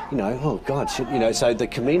oh God, so the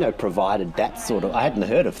Camino provided that I hadn't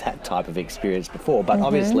heard of that type of experience before, but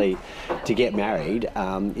obviously to get married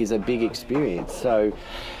is a big experience. So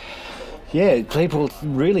people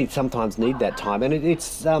really sometimes need that time, and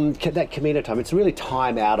it's that Camino time. It's really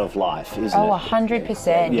time out of life, isn't it? Oh,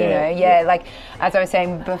 100%. Like as I was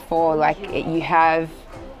saying before, like you have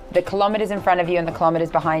the kilometers in front of you and the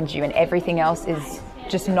kilometers behind you, and everything else is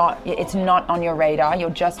just it's not on your radar. You're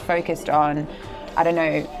just focused on, I don't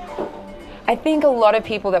know. I think a lot of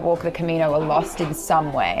people that walk the Camino are lost in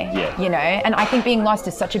some way, and I think being lost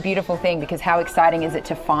is such a beautiful thing, because how exciting is it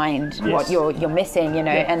to find what you're missing,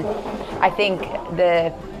 and I think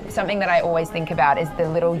something that I always think about is the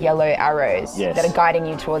little yellow arrows Yes. that are guiding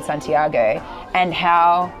you towards Santiago, and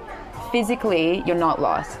how physically you're not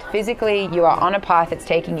lost. Physically you are on a path that's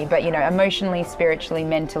taking you, but emotionally, spiritually,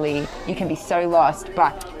 mentally, you can be so lost,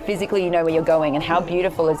 but physically you know where you're going. And how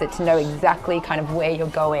beautiful is it to know exactly kind of where you're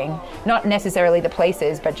going, not necessarily the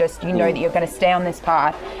places, but just that you're going to stay on this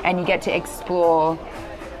path and you get to explore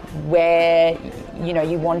where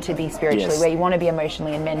you want to be spiritually, Yes. where you want to be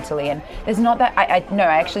emotionally and mentally. And there's not that I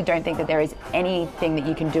actually don't think that there is anything that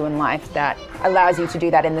you can do in life that allows you to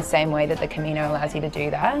do that in the same way that the Camino allows you to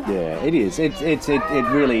do that. Yeah, it is. It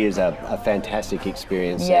really is a fantastic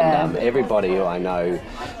experience. Yeah. And everybody who I know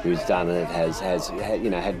who's done it has I've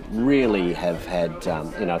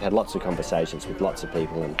had lots of conversations with lots of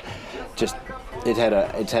people, and just it's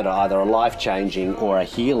had either a life-changing or a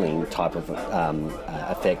healing type of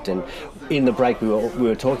effect. And in the break we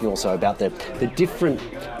were talking also about the different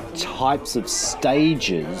types of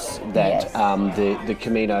stages that Yes. the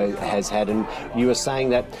Camino has had, and you were saying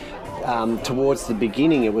that towards the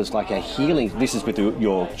beginning it was like a healing. This is with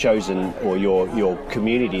your chosen or your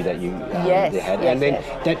community that you Yes, had, yes, and then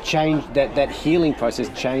yes. that changed. That healing process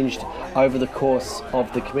changed over the course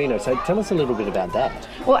of the Camino. So tell us a little bit about that.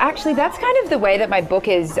 Well, actually, that's kind of the way that my book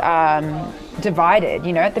is divided.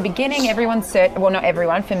 At the beginning, not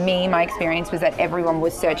everyone, for me, my experience was that everyone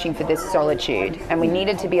was searching for this solitude, and we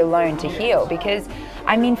needed to be alone to heal. Because,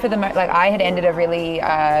 I had ended a really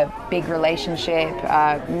big relationship.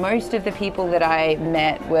 Most of the people that I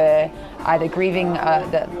met were either grieving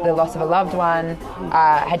the loss of a loved one,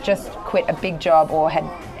 had just quit a big job, or had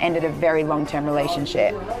ended a very long-term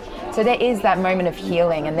relationship. So there is that moment of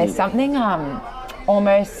healing, and there's something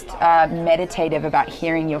almost meditative about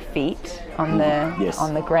hearing your feet on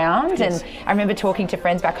the ground. Yes. And I remember talking to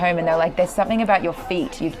friends back home, and they're like, there's something about your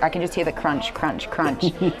feet. I can just hear the crunch, crunch,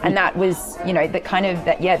 crunch. And that was, the kind of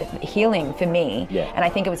the healing for me. Yeah. And I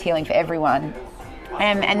think it was healing for everyone.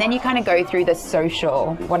 And then you kind of go through the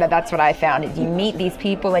social, that's what I found, is you meet these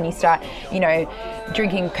people and you start,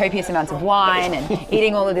 drinking copious amounts of wine and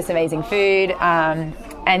eating all of this amazing food.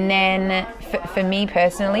 And then for me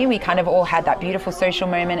personally, we kind of all had that beautiful social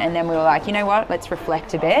moment, and then we were like, you know what, let's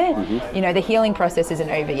reflect a bit. Mm-hmm. The healing process isn't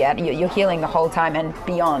over yet. You're healing the whole time and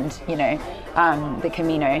beyond, the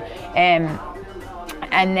Camino.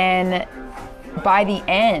 And then by the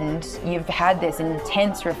end, you've had this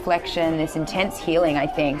intense reflection, this intense healing, I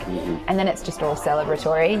think, and then it's just all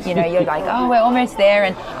celebratory. You're like, oh, we're almost there.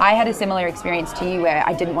 And I had a similar experience to you where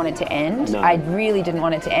I didn't want it to end. No. I really didn't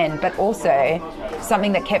want it to end, but also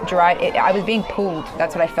something that kept driving. I was being pulled.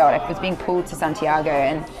 That's what I felt. I was being pulled to Santiago,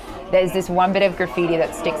 and there's this one bit of graffiti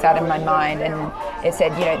that sticks out in my mind, and it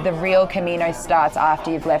said, the real Camino starts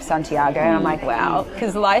after you've left Santiago. And I'm like, wow,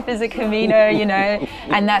 because life is a Camino,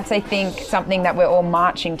 and that's, I think, something that we're all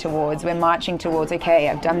marching towards. We're marching towards, okay,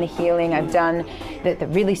 I've done the healing, I've done the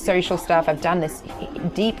really social stuff, I've done this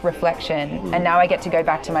deep reflection, and now I get to go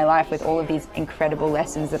back to my life with all of these incredible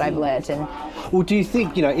lessons that I've learnt. And Well, do you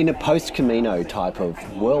think, in a post-Camino type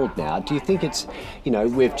of world now, do you think it's,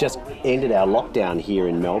 we've just ended our lockdown here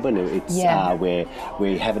in Melbourne. It's where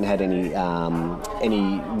we haven't had any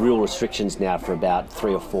real restrictions now for about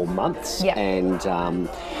 3 or 4 months, and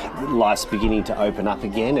life's beginning to open up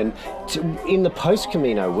again. And in the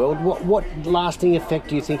post-Camino world, what lasting effect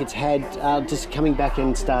do you think it's had just coming back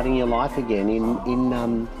and starting your life again in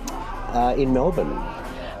Melbourne?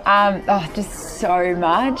 Just so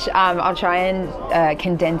much. I'll try and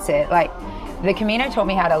condense it. Like, the Camino taught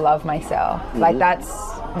me how to love myself. Mm-hmm. Like, that's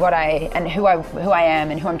what who I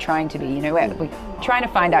am and who I'm trying to be. We're trying to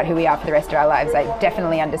find out who we are for the rest of our lives. I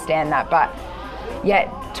definitely understand that, but it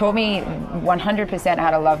taught me 100%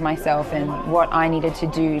 how to love myself and what I needed to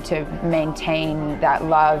do to maintain that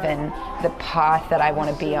love and the path that I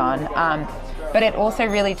want to be on. But it also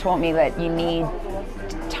really taught me that you need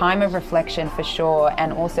time of reflection for sure,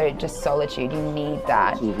 and also just solitude. You need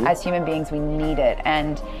that. Mm-hmm. As human beings, we need it.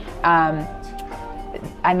 And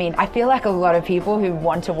I feel like a lot of people who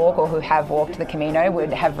want to walk or who have walked the Camino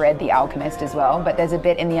would have read The Alchemist as well. But there's a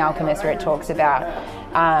bit in The Alchemist where it talks about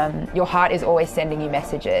your heart is always sending you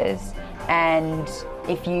messages. And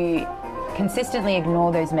if you consistently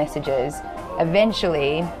ignore those messages,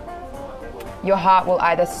 eventually your heart will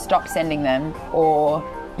either stop sending them or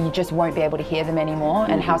you just won't be able to hear them anymore.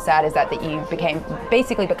 And how sad is that you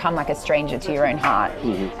become like a stranger to your own heart.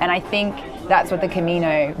 And I think that's what the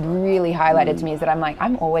Camino really highlighted to me, is that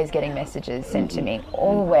I'm always getting messages sent to me,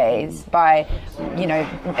 always, by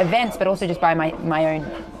events, but also just by my own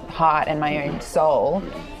heart and my own soul.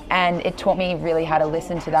 And it taught me really how to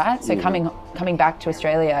listen to that. So coming back to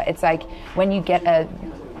Australia, it's like when you get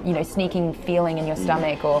sneaking feeling in your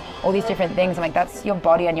stomach or all these different things. I'm like, that's your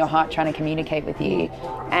body and your heart trying to communicate with you.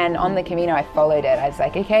 And on the Camino, I followed it. I was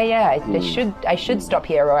like, okay, yeah, I should stop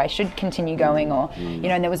here, or I should continue going, or,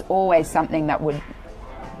 and there was always something that would,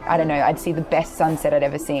 I don't know, I'd see the best sunset I'd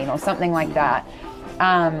ever seen or something like that.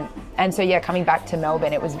 And so, coming back to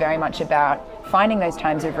Melbourne, it was very much about finding those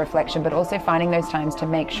times of reflection, but also finding those times to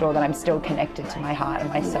make sure that I'm still connected to my heart and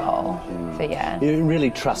my soul. So, You're really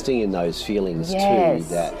trusting in those feelings too,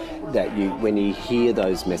 that you, when you hear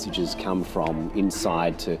those messages come from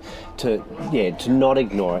inside, to not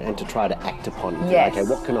ignore it and to try to act upon it. Yes. Okay,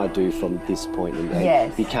 what can I do from this point?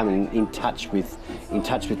 And becoming in touch with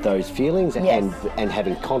those feelings and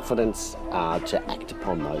having confidence to act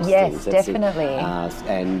upon those things. Yes, That's definitely.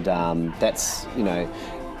 That's,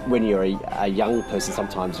 when you're a young person,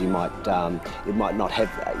 sometimes you might not have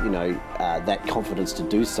that confidence to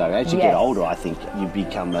do so. As you get older, I think you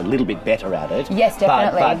become a little bit better at it. Yes,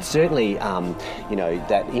 definitely. But certainly,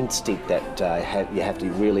 that instinct that you have to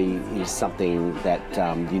really is something that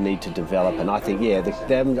you need to develop. And I think,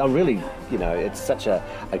 I'm really, it's such a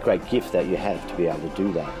great gift that you have to be able to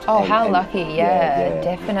do that. Oh, how lucky!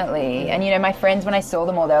 Definitely. And my friends, when I saw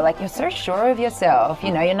them all, they were like, "You're so sure of yourself.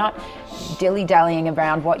 You're not dilly-dallying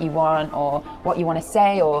around what you want or what you want to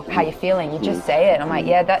say or how you're feeling. You just say it." I'm like,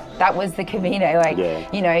 that was the Camino. Like,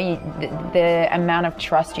 the amount of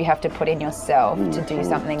trust you have to put in yourself to do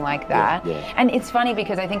something like that. And it's funny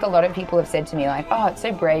because I think a lot of people have said to me like, "Oh, it's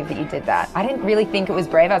so brave that you did that." I didn't really think it was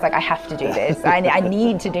brave. I was like, I have to do this. I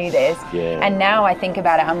need to do this. And now I think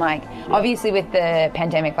about it, I'm like, obviously with the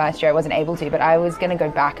pandemic last year, I wasn't able to, but I was going to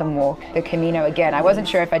go back and walk the Camino again. I wasn't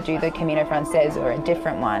sure if I'd do the Camino Frances or a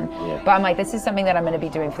different one. But I'm like, this is something that I'm going to be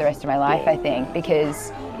doing for the rest of my life, I think,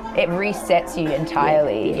 because it resets you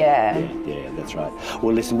entirely. Yeah, that's right.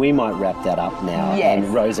 Well, listen, we might wrap that up now. Yes.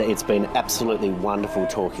 And Rosa, it's been absolutely wonderful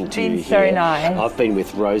talking to you here. It's been so nice. I've been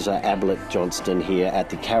with Rosa Ablett Johnston here at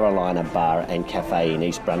the Carolina Bar and Cafe in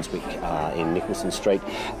East Brunswick in Nicholson Street.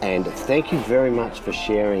 And thank you very much for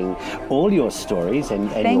sharing all your stories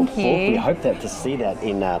and your book. We hope to see that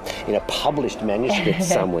in a published manuscript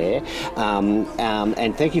somewhere.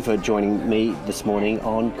 And thank you for joining me this morning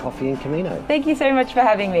on Coffee and Camino. Thank you so much for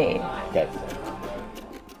having me. Okay.